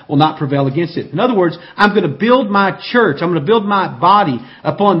hell will not prevail against it." In other words, I'm going to build my church, I'm going to build my body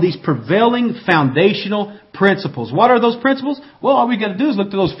upon these prevailing foundational principles. What are those principles? Well, all we got to do is look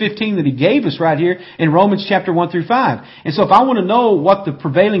to those 15 that He gave us right here in Romans chapter 1 through 5. And so if I want to know what the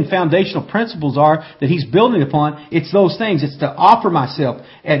prevailing foundational principles are that He's building upon, it's those things. It's to offer myself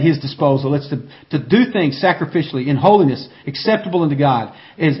at His disposal. It's to do things sacrificially in holiness, acceptable unto God,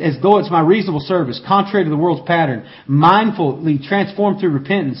 as though it's my reasonable service, contrary to the world's pattern, mindfully transformed through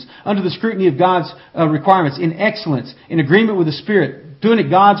repentance, under the scrutiny of God's requirements, in excellence, in agreement with the Spirit, doing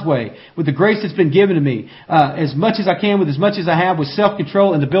it God's way, with the grace that's been given to me, as much as I can, with as much as I have, with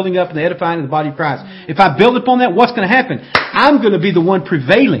self-control and the building up and the edifying of the body of Christ. If I build upon that, what's going to happen? I'm going to be the one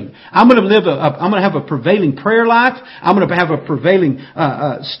prevailing. I'm going to have a prevailing prayer life. I'm going to have a prevailing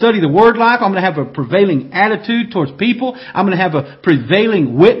study the Word life. I'm going to have a prevailing attitude towards people. I'm going to have a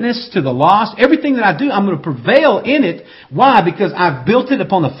prevailing witness to the lost. Everything that I do, I'm going to prevail in it. Why? Because I've built it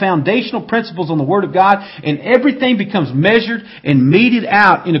upon the foundational principles on the Word of God, and everything becomes measured and meted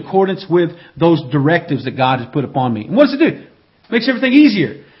out in accordance with those directives that God has put upon me. And what does it do? It makes everything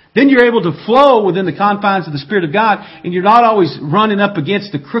easier. Then you're able to flow within the confines of the Spirit of God, and you're not always running up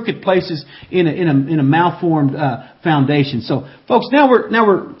against the crooked places in a malformed foundation. So, folks, now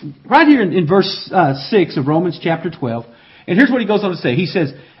we're right here in verse 6 of Romans chapter 12, and here's what he goes on to say. He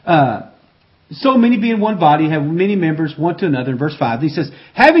says, "So many being one body, have many members one to another." In verse 5, he says,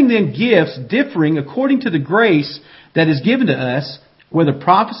 "Having then gifts differing according to the grace that is given to us, whether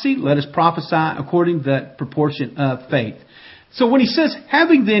prophecy, let us prophesy according to that proportion of faith." So when he says,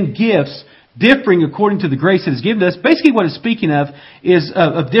 having then gifts differing according to the grace that is given to us, basically what it's speaking of is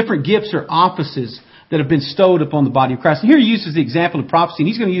of different gifts or offices that have been stowed upon the body of Christ. And here he uses the example of prophecy, and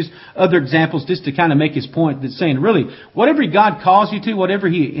he's going to use other examples just to kind of make his point, that's saying, really, whatever God calls you to, whatever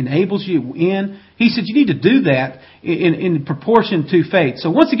He enables you in, he said you need to do that in proportion to faith. So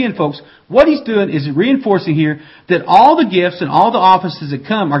once again, folks, what he's doing is reinforcing here that all the gifts and all the offices that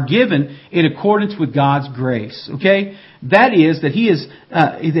come are given in accordance with God's grace. Okay? That is, that He is,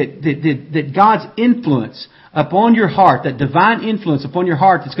 that God's influence upon your heart, that divine influence upon your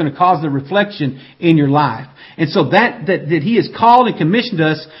heart that's going to cause the reflection in your life. And so that He has called and commissioned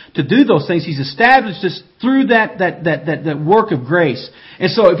us to do those things. He's established us through that work of grace. And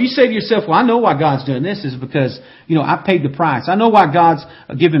so if you say to yourself, well, I know why God's doing this is because, I paid the price. I know why God's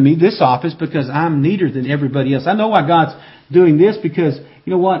given me this office because I'm neater than everybody else. I know why God's doing this because,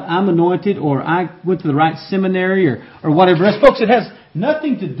 you know what, I'm anointed, or I went to the right seminary, or whatever else. Folks, it has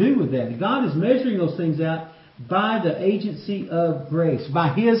nothing to do with that. God is measuring those things out by the agency of grace,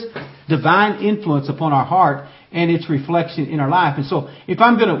 by His divine influence upon our heart and its reflection in our life. And so if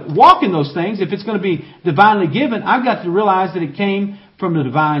I'm going to walk in those things, if it's going to be divinely given, I've got to realize that it came from the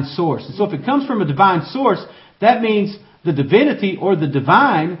divine source. And so if it comes from a divine source, that means the divinity or the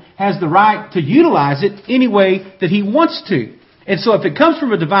divine has the right to utilize it any way that He wants to. And so if it comes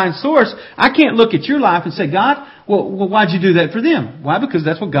from a divine source, I can't look at your life and say, God, well, why'd you do that for them? Why? Because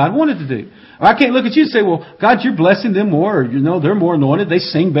that's what God wanted to do. Or I can't look at you and say, well, God, you're blessing them more, or, they're more anointed, they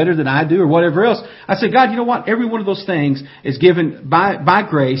sing better than I do, or whatever else. I say, God, you know what? Every one of those things is given by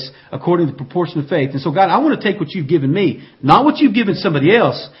grace according to the proportion of faith. And so, God, I want to take what you've given me, not what you've given somebody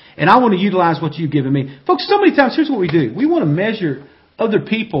else, and I want to utilize what you've given me. Folks, so many times, here's what we do. We want to measure other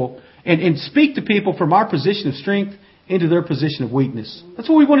people and speak to people from our position of strength into their position of weakness. That's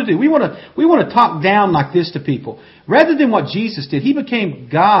what we want to do. We want to talk down like this to people. Rather than what Jesus did, He became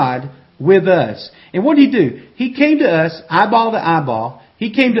God with us. And what did He do? He came to us eyeball to eyeball.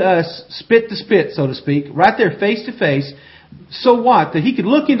 He came to us spit to spit, so to speak, right there face to face, So what? That He could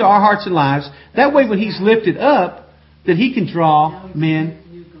look into our hearts and lives. That way when He's lifted up, that He can draw men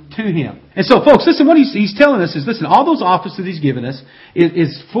to Him. And so, folks, listen, what He's telling us is, listen, all those offices that He's given us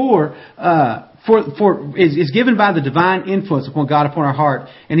is given by the divine influence upon God upon our heart,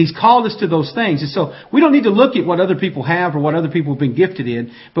 and He's called us to those things. And so we don't need to look at what other people have or what other people have been gifted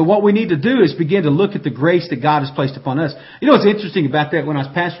in, but what we need to do is begin to look at the grace that God has placed upon us. You know what's interesting about that? When I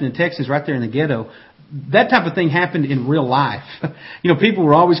was pastoring in Texas, right there in the ghetto, that type of thing happened in real life. You know, people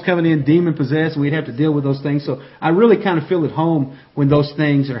were always coming in demon possessed, and we'd have to deal with those things. So I really kind of feel at home when those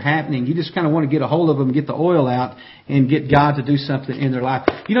things are happening. You just kind of want to get a hold of them, get the oil out, and get God to do something in their life.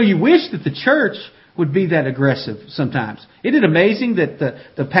 You know, you wish that the church would be that aggressive sometimes. Isn't it amazing that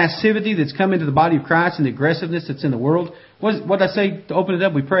the passivity that's come into the body of Christ and the aggressiveness that's in the world? What did I say to open it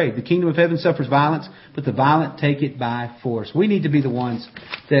up? We prayed. The kingdom of heaven suffers violence, but the violent take it by force. We need to be the ones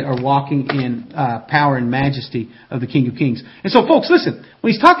that are walking in power and majesty of the King of Kings. And so, folks, listen.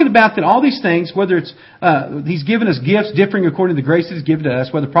 When He's talking about that all these things, whether it's He's given us gifts differing according to the grace that He's given to us,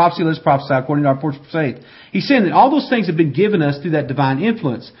 whether prophecy, let us prophesy according to our portion of faith. He's saying that all those things have been given us through that divine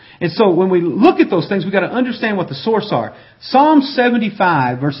influence. And so when we look at those things, we've got to understand what the source are. Psalm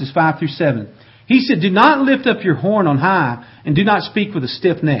 75, verses 5 through 7. He said, do not lift up your horn on high and do not speak with a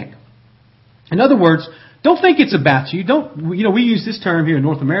stiff neck. In other words, don't think it's about you. We use this term here in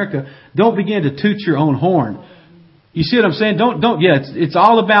North America. Don't begin to toot your own horn. You see what I'm saying? It's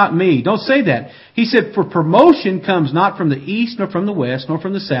all about me. Don't say that. He said, for promotion comes not from the east, nor from the west, nor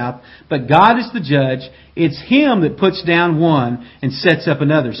from the south, but God is the judge. It's Him that puts down one and sets up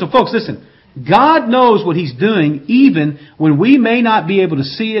another. So folks, listen. God knows what He's doing even when we may not be able to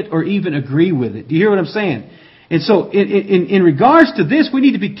see it or even agree with it. Do you hear what I'm saying? And so in regards to this, we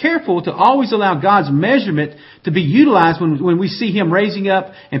need to be careful to always allow God's measurement to be utilized when we see Him raising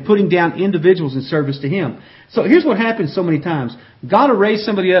up and putting down individuals in service to Him. So here's what happens so many times. God will raise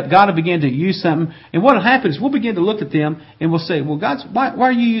somebody up. God will begin to use something. And what will happen is we'll begin to look at them and we'll say, well, God, why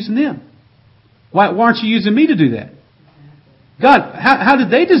are you using them? Why aren't you using me to do that? God, how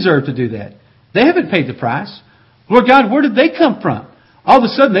did they deserve to do that? They haven't paid the price. Lord God, where did they come from? All of a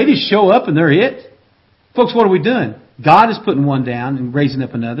sudden they just show up and they're it. Folks, what are we doing? God is putting one down and raising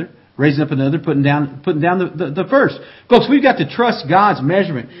up another, putting down the first. Folks, we've got to trust God's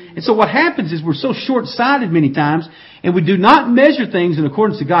measurement. And so what happens is we're so short-sighted many times, and we do not measure things in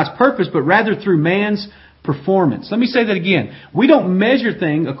accordance to God's purpose, but rather through man's performance. Let me say that again. We don't measure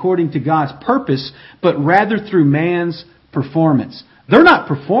things according to God's purpose, but rather through man's performance. They're not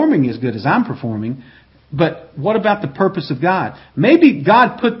performing as good as I'm performing, but what about the purpose of God? Maybe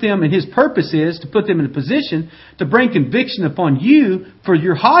God put them, and His purpose is to put them in a position to bring conviction upon you for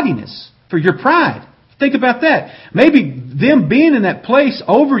your haughtiness, for your pride. Think about that. Maybe them being in that place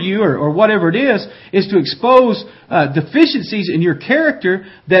over you or whatever it is to expose deficiencies in your character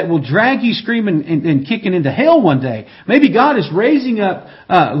that will drag you screaming and kicking into hell one day. Maybe God is raising up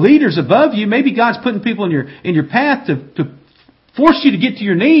leaders above you. Maybe God's putting people in your path to force you to get to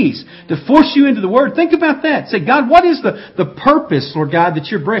your knees, to force you into the Word. Think about that. Say, God, what is the purpose, Lord God, that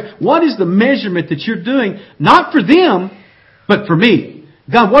you're bringing? What is the measurement that you're doing? Not for them, but for me.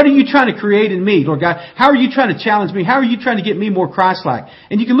 God, what are you trying to create in me, Lord God? How are you trying to challenge me? How are you trying to get me more Christ-like?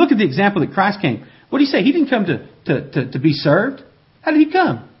 And you can look at the example that Christ came. What did He say? He didn't come to be served. How did He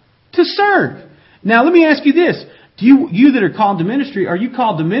come? To serve. Now, let me ask you this. Do you that are called to ministry, are you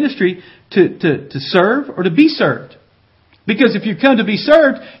called to ministry to serve or to be served? Because if you come to be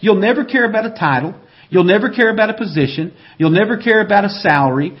served, you'll never care about a title. You'll never care about a position. You'll never care about a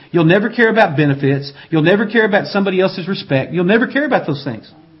salary. You'll never care about benefits. You'll never care about somebody else's respect. You'll never care about those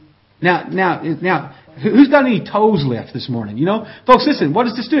things. Now, who's got any toes left this morning? You know, folks, listen, what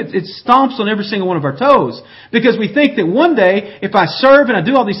does this do? It stomps on every single one of our toes. Because we think that one day, if I serve and I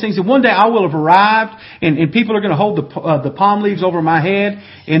do all these things, that one day I will have arrived and people are going to hold the palm leaves over my head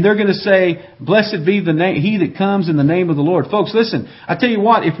and they're going to say, blessed be he that comes in the name of the Lord. Folks, listen, I tell you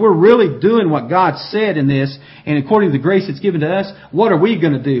what, if we're really doing what God said in this and according to the grace that's given to us, what are we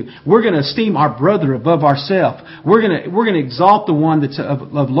going to do? We're going to esteem our brother above ourselves. We're going to exalt the one that's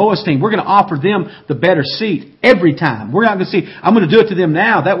of low esteem. We're going to offer them the better seat every time. We're not going to say, I'm going to do it to them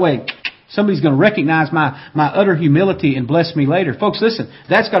now. That way, somebody's going to recognize my utter humility and bless me later. Folks, listen,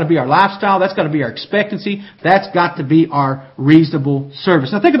 that's got to be our lifestyle. That's got to be our expectancy. That's got to be our reasonable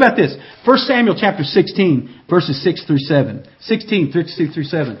service. Now think about this. 1 Samuel chapter 16, verses 6 through 7. 16, 6 through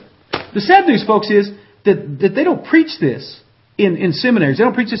 7. The sad news, folks, is that they don't preach this in seminaries. They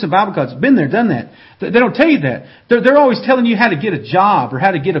don't preach this in Bible colleges. Been there, done that. They don't tell you that. They're always telling you how to get a job or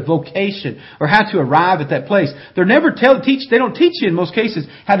how to get a vocation or how to arrive at that place. They don't teach you in most cases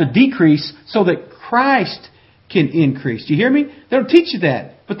how to decrease so that Christ can increase. Do you hear me? They don't teach you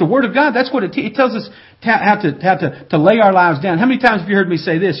that. But the Word of God, that's what it tells us how to lay our lives down. How many times have you heard me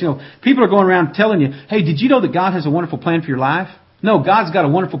say this? People are going around telling you, hey, did you know that God has a wonderful plan for your life? No, God's got a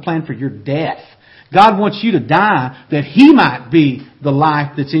wonderful plan for your death. God wants you to die that He might be the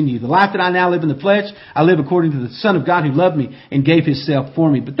life that's in you. The life that I now live in the flesh, I live according to the Son of God who loved me and gave Himself for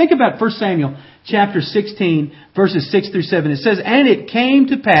me. But think about 1 Samuel chapter 16, verses 6 through 7. It says, and it came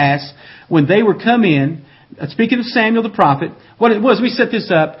to pass when they were come in, speaking of Samuel the prophet, what it was, we set this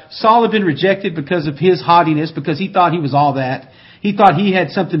up, Saul had been rejected because of his haughtiness, because he thought he was all that. He thought he had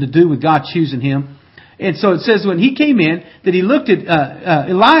something to do with God choosing him. And so it says when he came in, that he looked at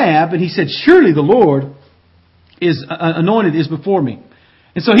Eliab and he said, surely the Lord is anointed is before me.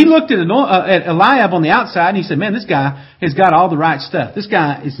 And so he looked at Eliab on the outside and he said, man, this guy has got all the right stuff. This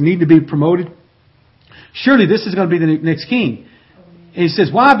guy is needing to be promoted. Surely this is going to be the next king. And he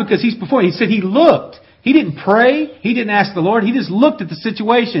says, why? Because he's before. He said he looked. He didn't pray. He didn't ask the Lord. He just looked at the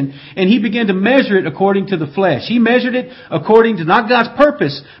situation and he began to measure it according to the flesh. He measured it according to not God's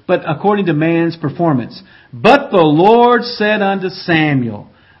purpose, but according to man's performance. But the Lord said unto Samuel,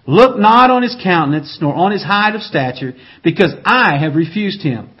 look not on his countenance, nor on his height of stature, because I have refused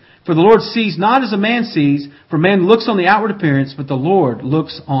him. For the Lord sees not as a man sees, for man looks on the outward appearance, but the Lord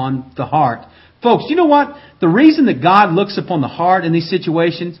looks on the heart. Folks, you know what? The reason that God looks upon the heart in these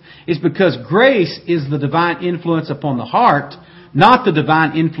situations is because grace is the divine influence upon the heart, not the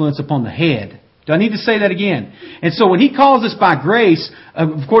divine influence upon the head. Do I need to say that again? And so when He calls us by grace,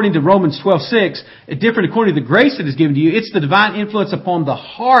 according to Romans 12:6, different according to the grace that is given to you, it's the divine influence upon the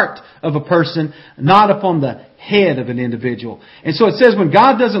heart of a person, not upon the head of an individual. And so it says when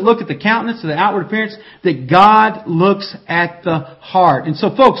God doesn't look at the countenance or the outward appearance, that God looks at the heart. And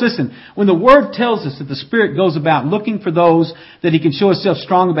so folks, listen, when the Word tells us that the Spirit goes about looking for those that He can show Himself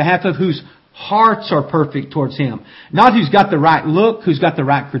strong on behalf of, whose hearts are perfect towards Him. Not who's got the right look, who's got the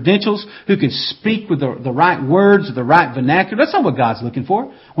right credentials, who can speak with the right words, or the right vernacular. That's not what God's looking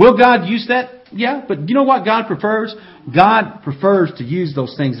for. Will God use that? Yeah, but you know what God prefers? God prefers to use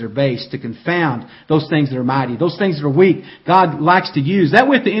those things that are base, to confound those things that are mighty, those things that are weak. God likes to use. That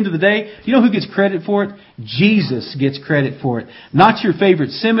way at the end of the day, you know who gets credit for it? Jesus gets credit for it. Not your favorite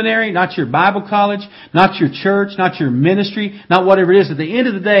seminary, not your Bible college, not your church, not your ministry, not whatever it is. At the end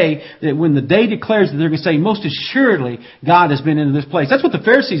of the day, that when the day declares that they're going to say, most assuredly God has been into this place. That's what the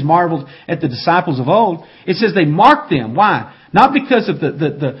Pharisees marveled at the disciples of old. It says they marked them. Why? Not because of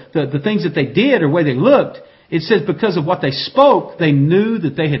the things that they did or where they looked. It says because of what they spoke, they knew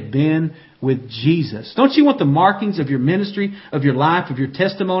that they had been with Jesus. Don't you want the markings of your ministry, of your life, of your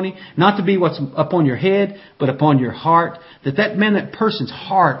testimony, not to be what's upon your head, but upon your heart? That person's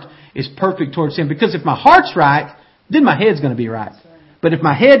heart is perfect towards Him. Because if my heart's right, then my head's going to be right. But if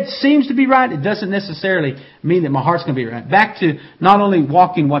my head seems to be right, it doesn't necessarily mean that my heart's going to be right. Back to not only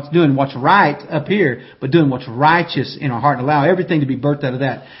doing what's right up here, but doing what's righteous in our heart and allow everything to be birthed out of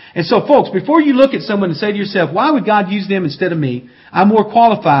that. And so folks, before you look at someone and say to yourself, why would God use them instead of me? I'm more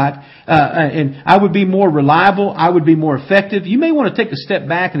qualified, and I would be more reliable. I would be more effective. You may want to take a step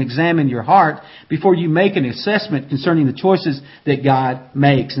back and examine your heart before you make an assessment concerning the choices that God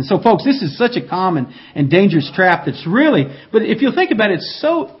makes. And so folks, this is such a common and dangerous trap but if you'll think about it, it's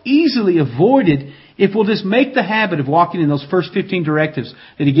so easily avoided if we'll just make the habit of walking in those first 15 directives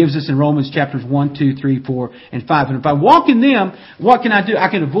that He gives us in Romans chapters 1, 2, 3, 4, and 5. And if I walk in them, what can I do? I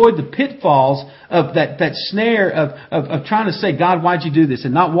can avoid the pitfalls of that snare of trying to say, God, why'd you do this?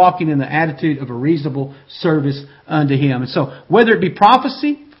 And not walking in the attitude of a reasonable service unto Him. And so whether it be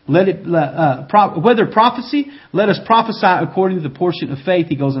prophecy, let us prophesy according to the portion of faith,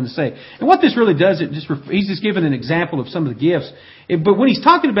 he goes on to say. And what this really does, he's just giving an example of some of the gifts. But when he's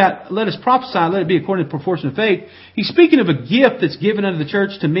talking about let us prophesy, let it be according to the proportion of faith, he's speaking of a gift that's given unto the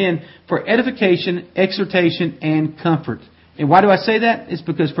church to men for edification, exhortation, and comfort. And why do I say that? It's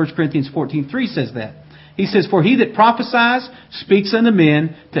because 1 Corinthians 14:3 says that. He says, for he that prophesies speaks unto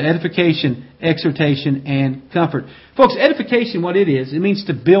men to edification, exhortation, and comfort. Folks, edification, what it means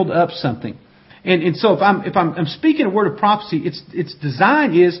to build up something. And so if I'm speaking a word of prophecy, its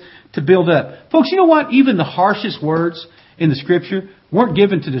design is to build up. Folks, you know what? Even the harshest words in the Scripture weren't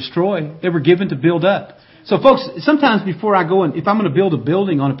given to destroy. They were given to build up. So folks, sometimes before I go in, if I'm going to build a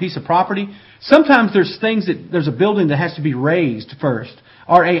building on a piece of property, sometimes there's a building that has to be raised first.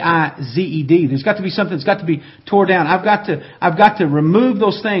 R-A-I-Z-E-D. There's got to be something that's got to be torn down. I've got to remove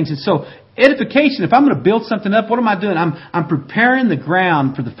those things. And so edification, if I'm going to build something up, what am I doing? I'm preparing the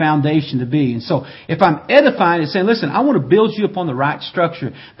ground for the foundation to be. And so if I'm edifying and saying, listen, I want to build you upon the right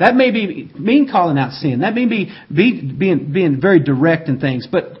structure. That may mean calling out sin. That may be being very direct in things,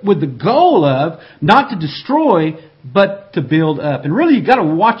 but with the goal of not to destroy, but to build up. And really, you've got to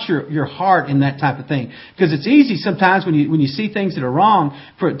watch your heart in that type of thing. Because it's easy sometimes when you see things that are wrong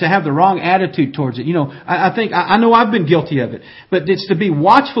to have the wrong attitude towards it. You know, I know I've been guilty of it. But it's to be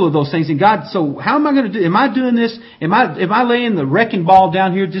watchful of those things. And God, so how am I going to do? Am I doing this? Am I laying the wrecking ball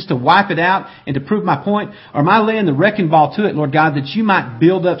down here just to wipe it out and to prove my point? Or am I laying the wrecking ball to it, Lord God, that you might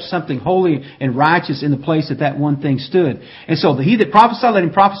build up something holy and righteous in the place that one thing stood? And so he that prophesied, let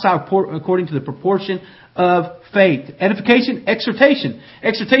him prophesy according to the proportion of faith. Edification, exhortation.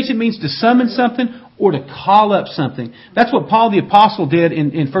 Exhortation means to summon something or to call up something. That's what Paul the Apostle did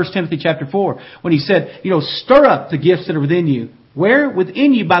in 1 Timothy chapter 4 when he said, stir up the gifts that are within you. Where?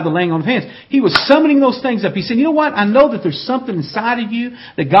 Within you by the laying on of hands. He was summoning those things up. He said, you know what? I know that there's something inside of you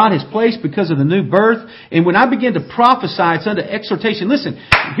that God has placed because of the new birth. And when I begin to prophesy, it's under exhortation. Listen,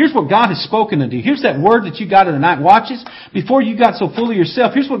 here's what God has spoken unto you. Here's that word that you got in the night watches. Before you got so full of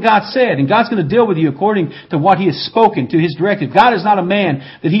yourself, here's what God said. And God's going to deal with you according to what He has spoken, to His directive. God is not a man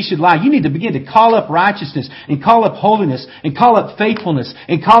that He should lie. You need to begin to call up righteousness and call up holiness and call up faithfulness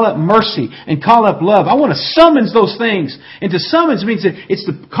and call up mercy and call up love. I want to summons those things. And to summons means that it's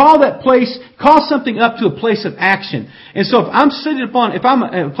to call something up to a place of action. And so if I'm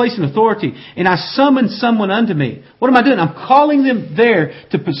a place of authority and I summon someone unto me, what am I doing? I'm calling them there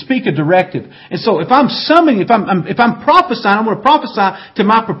to speak a directive. And so if I'm summoning, if I'm prophesying, I want to prophesy to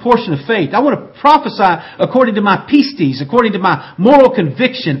my proportion of faith. I want to prophesy according to my pistis, according to my moral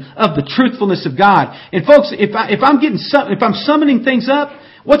conviction of the truthfulness of God. And folks, if I'm summoning things up,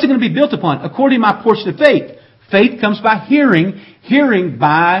 what's it going to be built upon? According to my portion of faith. Faith comes by hearing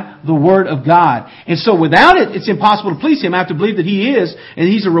by the Word of God. And so without it, it's impossible to please Him. I have to believe that He is, and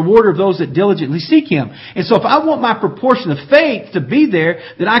He's a rewarder of those that diligently seek Him. And so if I want my proportion of faith to be there,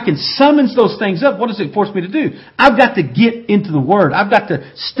 that I can summons those things up, what does it force me to do? I've got to get into the Word. I've got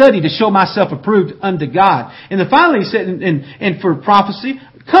to study to show myself approved unto God. And then finally, He said, and for prophecy,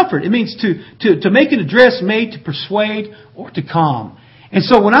 comfort. It means to make an address made to persuade or to calm. And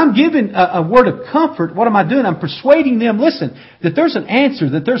so when I'm giving a word of comfort, what am I doing? I'm persuading them, listen, that there's an answer,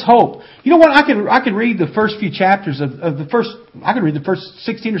 that there's hope. You know what? I can read the first few chapters I can read the first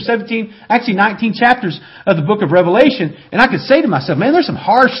 16 or 17, actually 19 chapters of the book of Revelation, and I could say to myself, man, there's some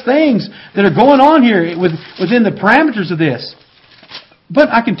harsh things that are going on here within the parameters of this. But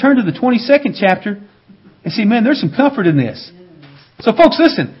I can turn to the 22nd chapter and see, man, there's some comfort in this. So folks,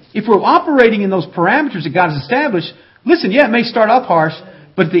 listen, if we're operating in those parameters that God has established, listen, yeah, it may start off harsh,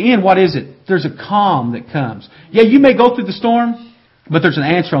 but at the end, what is it? There's a calm that comes. Yeah, you may go through the storm, but there's an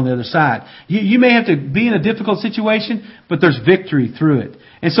answer on the other side. You may have to be in a difficult situation, but there's victory through it.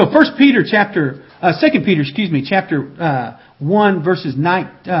 And so 2 Peter chapter 1 verse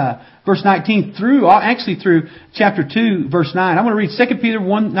 19 through chapter 2 verse 9. I'm going to read 2 Peter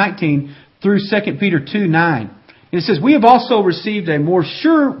 1:19 through 2 Peter 2:9. And it says, "We have also received a more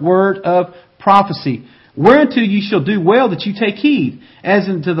sure word of prophecy, whereunto ye shall do well that you take heed, as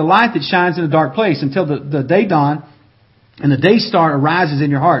unto the light that shines in a dark place, until the day dawn and the day star arises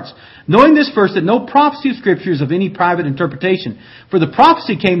in your hearts. Knowing this first, that no prophecy of Scripture is of any private interpretation. For the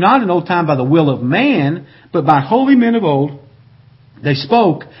prophecy came not in old time by the will of man, but by holy men of old. They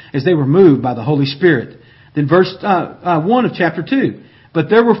spoke as they were moved by the Holy Spirit." Then verse 1 of chapter 2. "But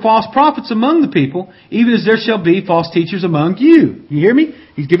there were false prophets among the people, even as there shall be false teachers among you." You hear me?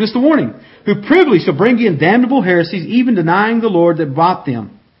 He's giving us the warning. "Who privily shall bring in damnable heresies, even denying the Lord that bought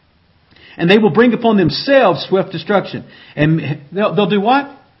them. And they will bring upon themselves swift destruction." And they'll do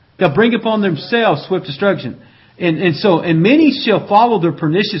what? They'll bring upon themselves swift destruction. And many shall follow their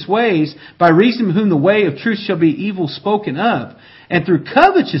pernicious ways, by reason of whom the way of truth shall be evil spoken of. And through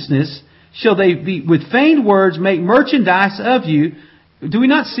covetousness shall they be with feigned words make merchandise of you. Do we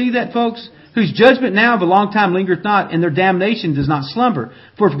not see that, folks? "Whose judgment now of a long time lingereth not, and their damnation does not slumber.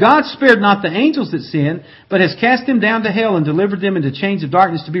 For if God spared not the angels that sinned, but has cast them down to hell and delivered them into chains of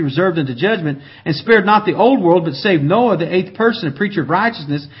darkness to be reserved unto judgment, and spared not the old world, but saved Noah, the eighth person, a preacher of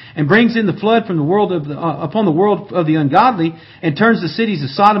righteousness, and brings in the flood from the world upon the world of the ungodly, and turns the cities of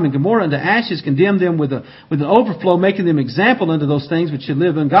Sodom and Gomorrah into ashes, condemned them with an overflow, making them example unto those things which should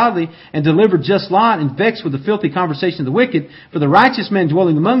live ungodly, and delivered just Lot, and vexed with the filthy conversation of the wicked, for the righteous man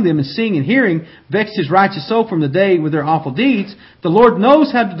dwelling among them, and seeing and hearing, vexed his righteous soul from the day with their awful deeds. The Lord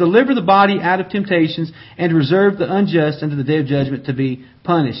knows how to deliver the body out of temptations, and to reserve the unjust unto the day of judgment to be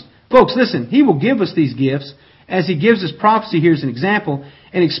punished." Folks, listen, He will give us these gifts, as He gives us prophecy here as an example,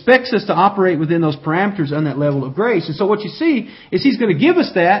 and expects us to operate within those parameters on that level of grace. And so what you see is He's going to give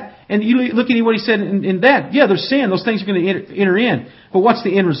us that, and you look at what He said in that. Yeah, there's sin. Those things are going to enter in. But what's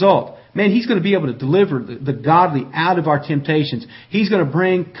the end result? Man, He's going to be able to deliver the godly out of our temptations. He's going to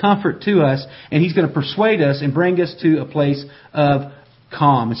bring comfort to us, and He's going to persuade us and bring us to a place of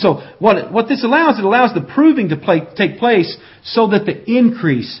calm. And so what this allows, it allows the proving to take place so that the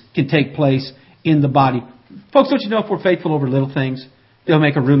increase can take place in the body. Folks, don't you know if we're faithful over little things, they'll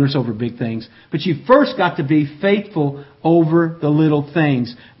make our rulers over big things. But you first got to be faithful over the little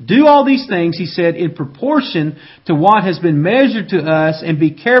things. Do all these things, He said, in proportion to what has been measured to us, and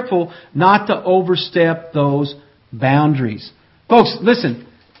be careful not to overstep those boundaries. Folks, listen.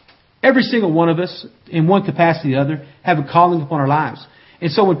 Every single one of us, in one capacity or other, have a calling upon our lives.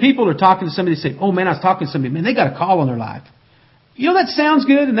 And so when people are talking to somebody, they say, oh man, I was talking to somebody, man, they got a call on their life. You know, that sounds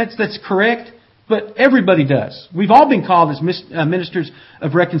good and that's correct, but everybody does. We've all been called as ministers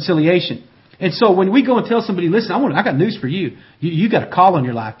of reconciliation. And so when we go and tell somebody, listen, I got news for you. You got a call on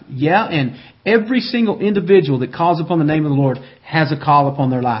your life. Yeah, and every single individual that calls upon the name of the Lord has a call upon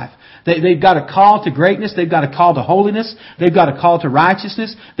their life. They've got a call to greatness. They've got a call to holiness. They've got a call to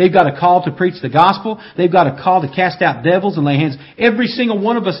righteousness. They've got a call to preach the gospel. They've got a call to cast out devils and lay hands. Every single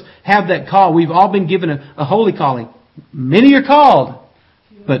one of us have that call. We've all been given a holy calling. Many are called,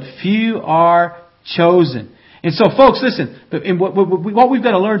 but few are chosen. And so, folks, listen, and what we've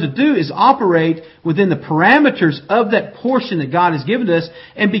got to learn to do is operate within the parameters of that portion that God has given us,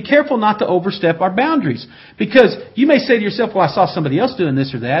 and be careful not to overstep our boundaries. Because you may say to yourself, well, I saw somebody else doing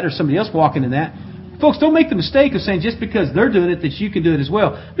this or that, or somebody else walking in that. Folks, don't make the mistake of saying just because they're doing it that you can do it as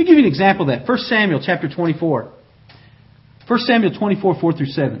well. Let me give you an example of that. 1 Samuel chapter 24. 1 Samuel 24, 4 through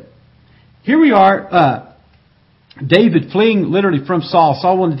 7. Here we are, David fleeing literally from Saul.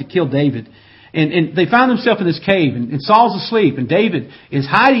 Saul wanted to kill David. And they found themselves in this cave, and Saul's asleep, and David is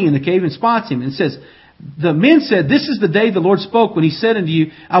hiding in the cave and spots him, and says, the men said, this is the day the Lord spoke when He said unto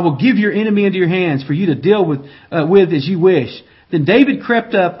you, I will give your enemy into your hands for you to deal with as you wish. Then David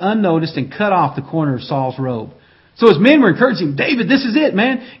crept up unnoticed and cut off the corner of Saul's robe. So his men were encouraging him, David, this is it,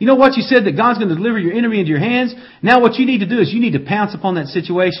 man. You know what? You said that God's going to deliver your enemy into your hands. Now what you need to do is you need to pounce upon that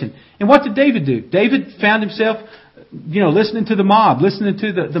situation. And what did David do? David found himself listening to the mob, listening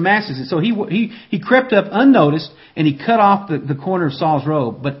to the masses. And so he crept up unnoticed, and he cut off the corner of Saul's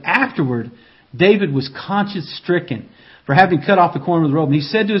robe. But afterward, David was conscience-stricken for having cut off the corner of the robe. And he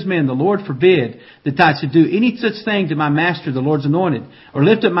said to his men, the Lord forbid that I should do any such thing to my master, the Lord's anointed, or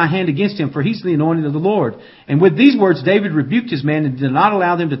lift up my hand against him, for he's the anointed of the Lord. And with these words, David rebuked his men and did not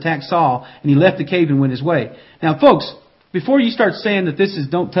allow them to attack Saul, and he left the cave and went his way. Now, folks, before you start saying that this is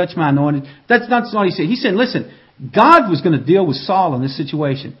don't touch my anointed, that's not what he said. He said, listen, God was going to deal with Saul in this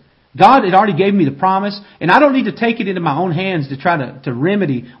situation. God had already gave me the promise, and I don't need to take it into my own hands to try to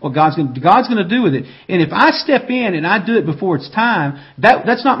remedy what God's going to do with it. And if I step in and I do it before it's time,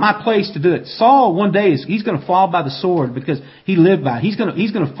 that's not my place to do it. Saul one day he's going to fall by the sword because he lived by it. He's going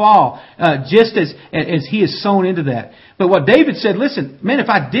to fall just as he is sown into that. But what David said, listen, man, if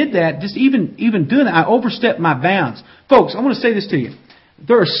I did that, just even doing that, I overstepped my bounds. Folks, I want to say this to you.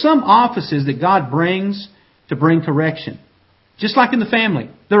 There are some offices that God brings to bring correction. Just like in the family,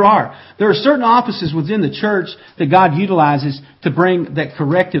 there are certain offices within the church that God utilizes to bring that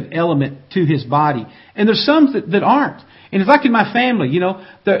corrective element to His body. And there's some that aren't. And it's like in my family,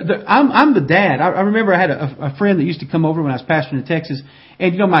 I'm the dad. I remember I had a friend that used to come over when I was pastoring in Texas.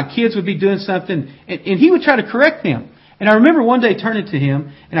 And, my kids would be doing something, and he would try to correct them. And I remember one day turning to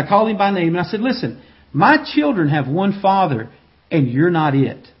him, and I called him by name, and I said, listen, my children have one father, and you're not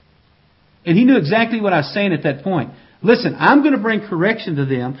it. And he knew exactly what I was saying at that point. Listen, I'm going to bring correction to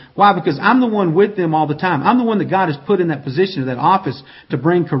them. Why? Because I'm the one with them all the time. I'm the one that God has put in that position, or that office, to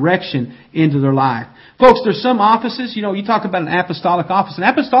bring correction into their life. Folks, there's some offices, you talk about an apostolic office. An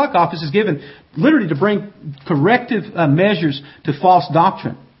apostolic office is given literally to bring corrective measures to false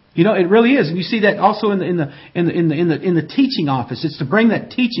doctrine. It really is. And you see that also in the teaching office. It's to bring that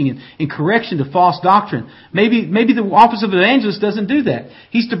teaching and correction to false doctrine. Maybe the office of evangelist doesn't do that.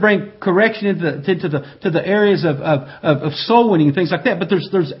 He's to bring correction into the areas of soul winning and things like that. But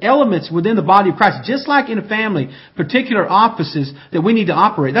there's elements within the body of Christ, just like in a family, particular offices that we need to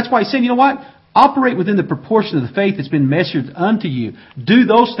operate. That's why he's saying, you know what? Operate within the proportion of the faith that's been measured unto you. Do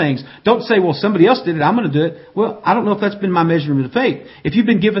those things. Don't say, well, somebody else did it, I'm going to do it. Well, I don't know if that's been my measurement of faith. If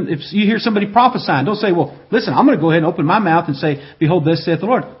you hear somebody prophesying, don't say, well, listen, I'm going to go ahead and open my mouth and say, behold, thus saith the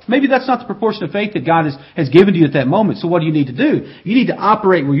Lord. Maybe that's not the proportion of faith that God has given to you at that moment. So what do you need to do? You need to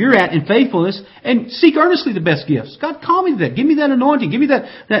operate where you're at in faithfulness and seek earnestly the best gifts. God, call me to that. Give me that anointing. Give me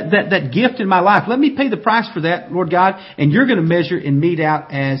that gift in my life. Let me pay the price for that, Lord God, and you're going to measure and mete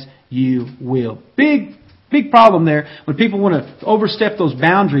out as you will. Big problem there when people want to overstep those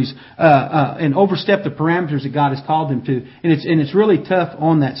boundaries and overstep the parameters that God has called them to, and it's really tough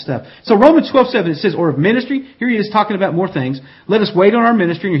on that stuff. So Romans 12:7 it says, or of ministry. Here he is talking about more things. Let us wait on our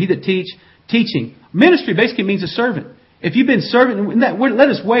ministry, or he that teaching. Ministry basically means a servant. If you've been serving, that word, let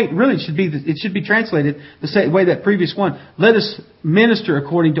us wait, really it should be translated the same way that previous one. Let us minister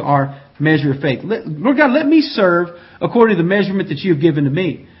according to our measure of faith. Lord God, let me serve according to the measurement that you have given to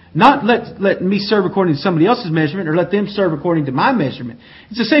me. Not let me serve according to somebody else's measurement, or let them serve according to my measurement.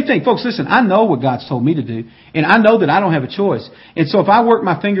 It's the same thing. Folks, listen, I know what God's told me to do, and I know that I don't have a choice. And so if I work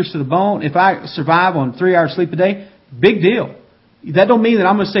my fingers to the bone, if I survive on 3 hours sleep a day, big deal. That don't mean that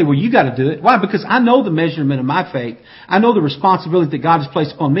I'm going to say, well, you got to do it. Why? Because I know the measurement of my faith. I know the responsibility that God has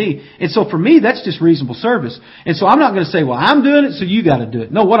placed upon me. And so for me, that's just reasonable service. And so I'm not going to say, well, I'm doing it, so you got to do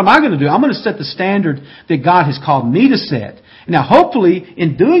it. No, what am I going to do? I'm going to set the standard that God has called me to set. Now, hopefully,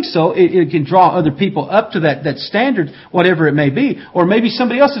 in doing so, it can draw other people up to that standard, whatever it may be. Or maybe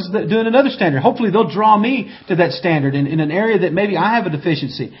somebody else is doing another standard. Hopefully, they'll draw me to that standard in an area that maybe I have a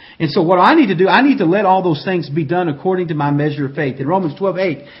deficiency. And so what I need to do, I need to let all those things be done according to my measure of faith. In Romans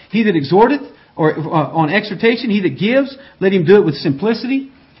 12:8, he that exhorteth, or on exhortation, he that gives, let him do it with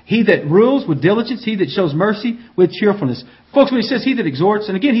simplicity. He that rules with diligence, he that shows mercy with cheerfulness. Folks, when he says he that exhorts,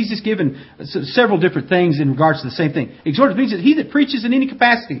 and again, he's just given several different things in regards to the same thing. Exhort means that he that preaches in any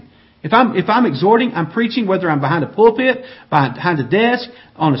capacity. If I'm exhorting, I'm preaching, whether I'm behind a pulpit, behind a desk,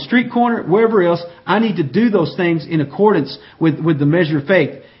 on a street corner, wherever else, I need to do those things in accordance with the measure of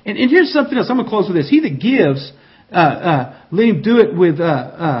faith. And here's something else. I'm going to close with this. He that gives, let him do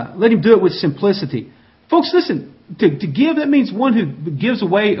it with simplicity. Folks, listen. To give, that means one who gives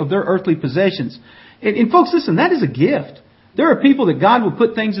away of their earthly possessions. And folks, listen, that is a gift. There are people that God will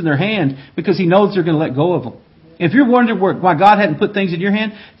put things in their hand because He knows they're going to let go of them. If you're wondering why God hadn't put things in your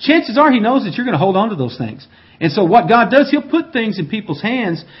hand, chances are He knows that you're going to hold on to those things. And so what God does, He'll put things in people's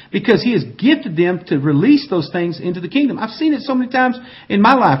hands because He has gifted them to release those things into the kingdom. I've seen it so many times in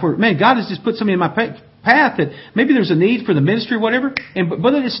my life where, man, God has just put something in my path that maybe there's a need for the ministry or whatever,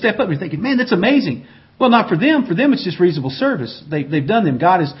 but they just step up and you're thinking, man, that's amazing. Well, not for them. For them, it's just reasonable service. They've done them.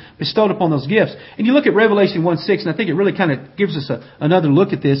 God has bestowed upon those gifts. And you look at Revelation 1:6, and I think it really kind of gives us another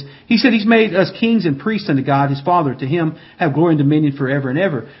look at this. He said He's made us kings and priests unto God, His Father. To Him have glory and dominion forever and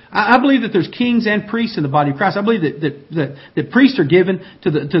ever. I believe that there's kings and priests in the body of Christ. I believe that priests are given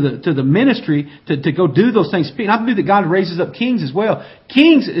to the ministry to go do those things. And I believe that God raises up kings as well.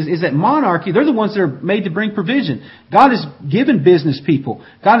 Kings is that monarchy. They're the ones that are made to bring provision. God has given business people.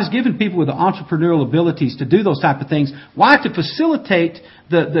 God has given people with the entrepreneurial abilities to do those type of things. Why? To facilitate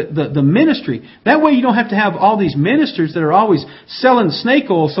the ministry. That way you don't have to have all these ministers that are always selling snake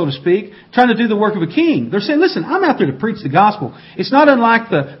oil, so to speak, trying to do the work of a king. They're saying, listen, I'm out there to preach the gospel. It's not unlike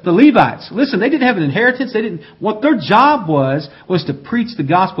the Levites. Listen, they didn't have an inheritance. What their job was to preach the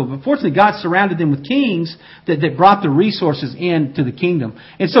gospel. But fortunately, God surrounded them with kings that brought the resources into the kingdom.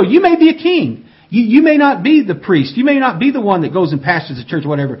 And so you may be a king. You may not be the priest. You may not be the one that goes and pastors the church or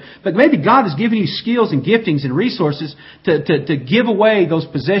whatever. But maybe God has given you skills and giftings and resources to give away those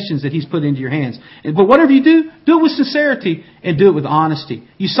possessions that He's put into your hands. But whatever you do it with sincerity and do it with honesty.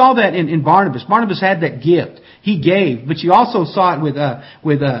 You saw that in Barnabas. Barnabas had that gift. He gave. But you also saw it with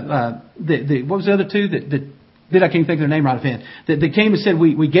what was the other two that I can't think of their name right offhand. That came and said,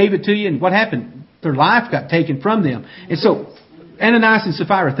 we gave it to you, and what happened? Their life got taken from them. And so Ananias and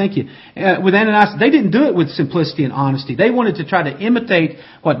Sapphira, thank you. With Ananias, they didn't do it with simplicity and honesty. They wanted to try to imitate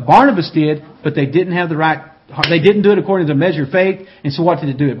what Barnabas did, but they didn't have the right heart. They didn't do it according to the measure of faith. And so what did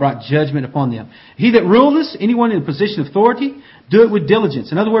it do? It brought judgment upon them. He that ruleth, anyone in a position of authority, do it with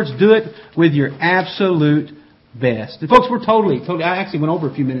diligence. In other words, do it with your absolute best. And folks, we're totally, I actually went over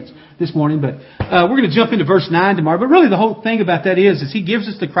a few minutes this morning, but we're going to jump into verse 9 tomorrow. But really the whole thing about that is He gives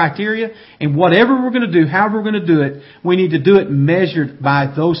us the criteria, and whatever we're going to do, however we're going to do it, we need to do it measured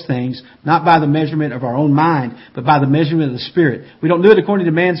by those things, not by the measurement of our own mind, but by the measurement of the Spirit. We don't do it according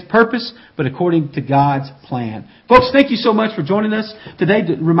to man's purpose, but according to God's plan. Folks, thank you so much for joining us today.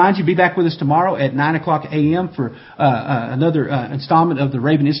 To remind you, be back with us tomorrow at 9 o'clock a.m. for another installment of the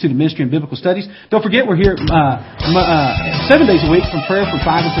Raven Institute of Ministry and Biblical Studies. Don't forget, we're here 7 days a week from prayer from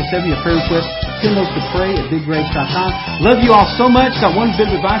 5 until 7. Your prayer requests, send those to pray@biggrace.com. Love you all so much. Got one bit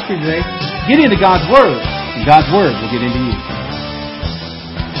of advice for you today. Get into God's Word, and God's Word will get into you.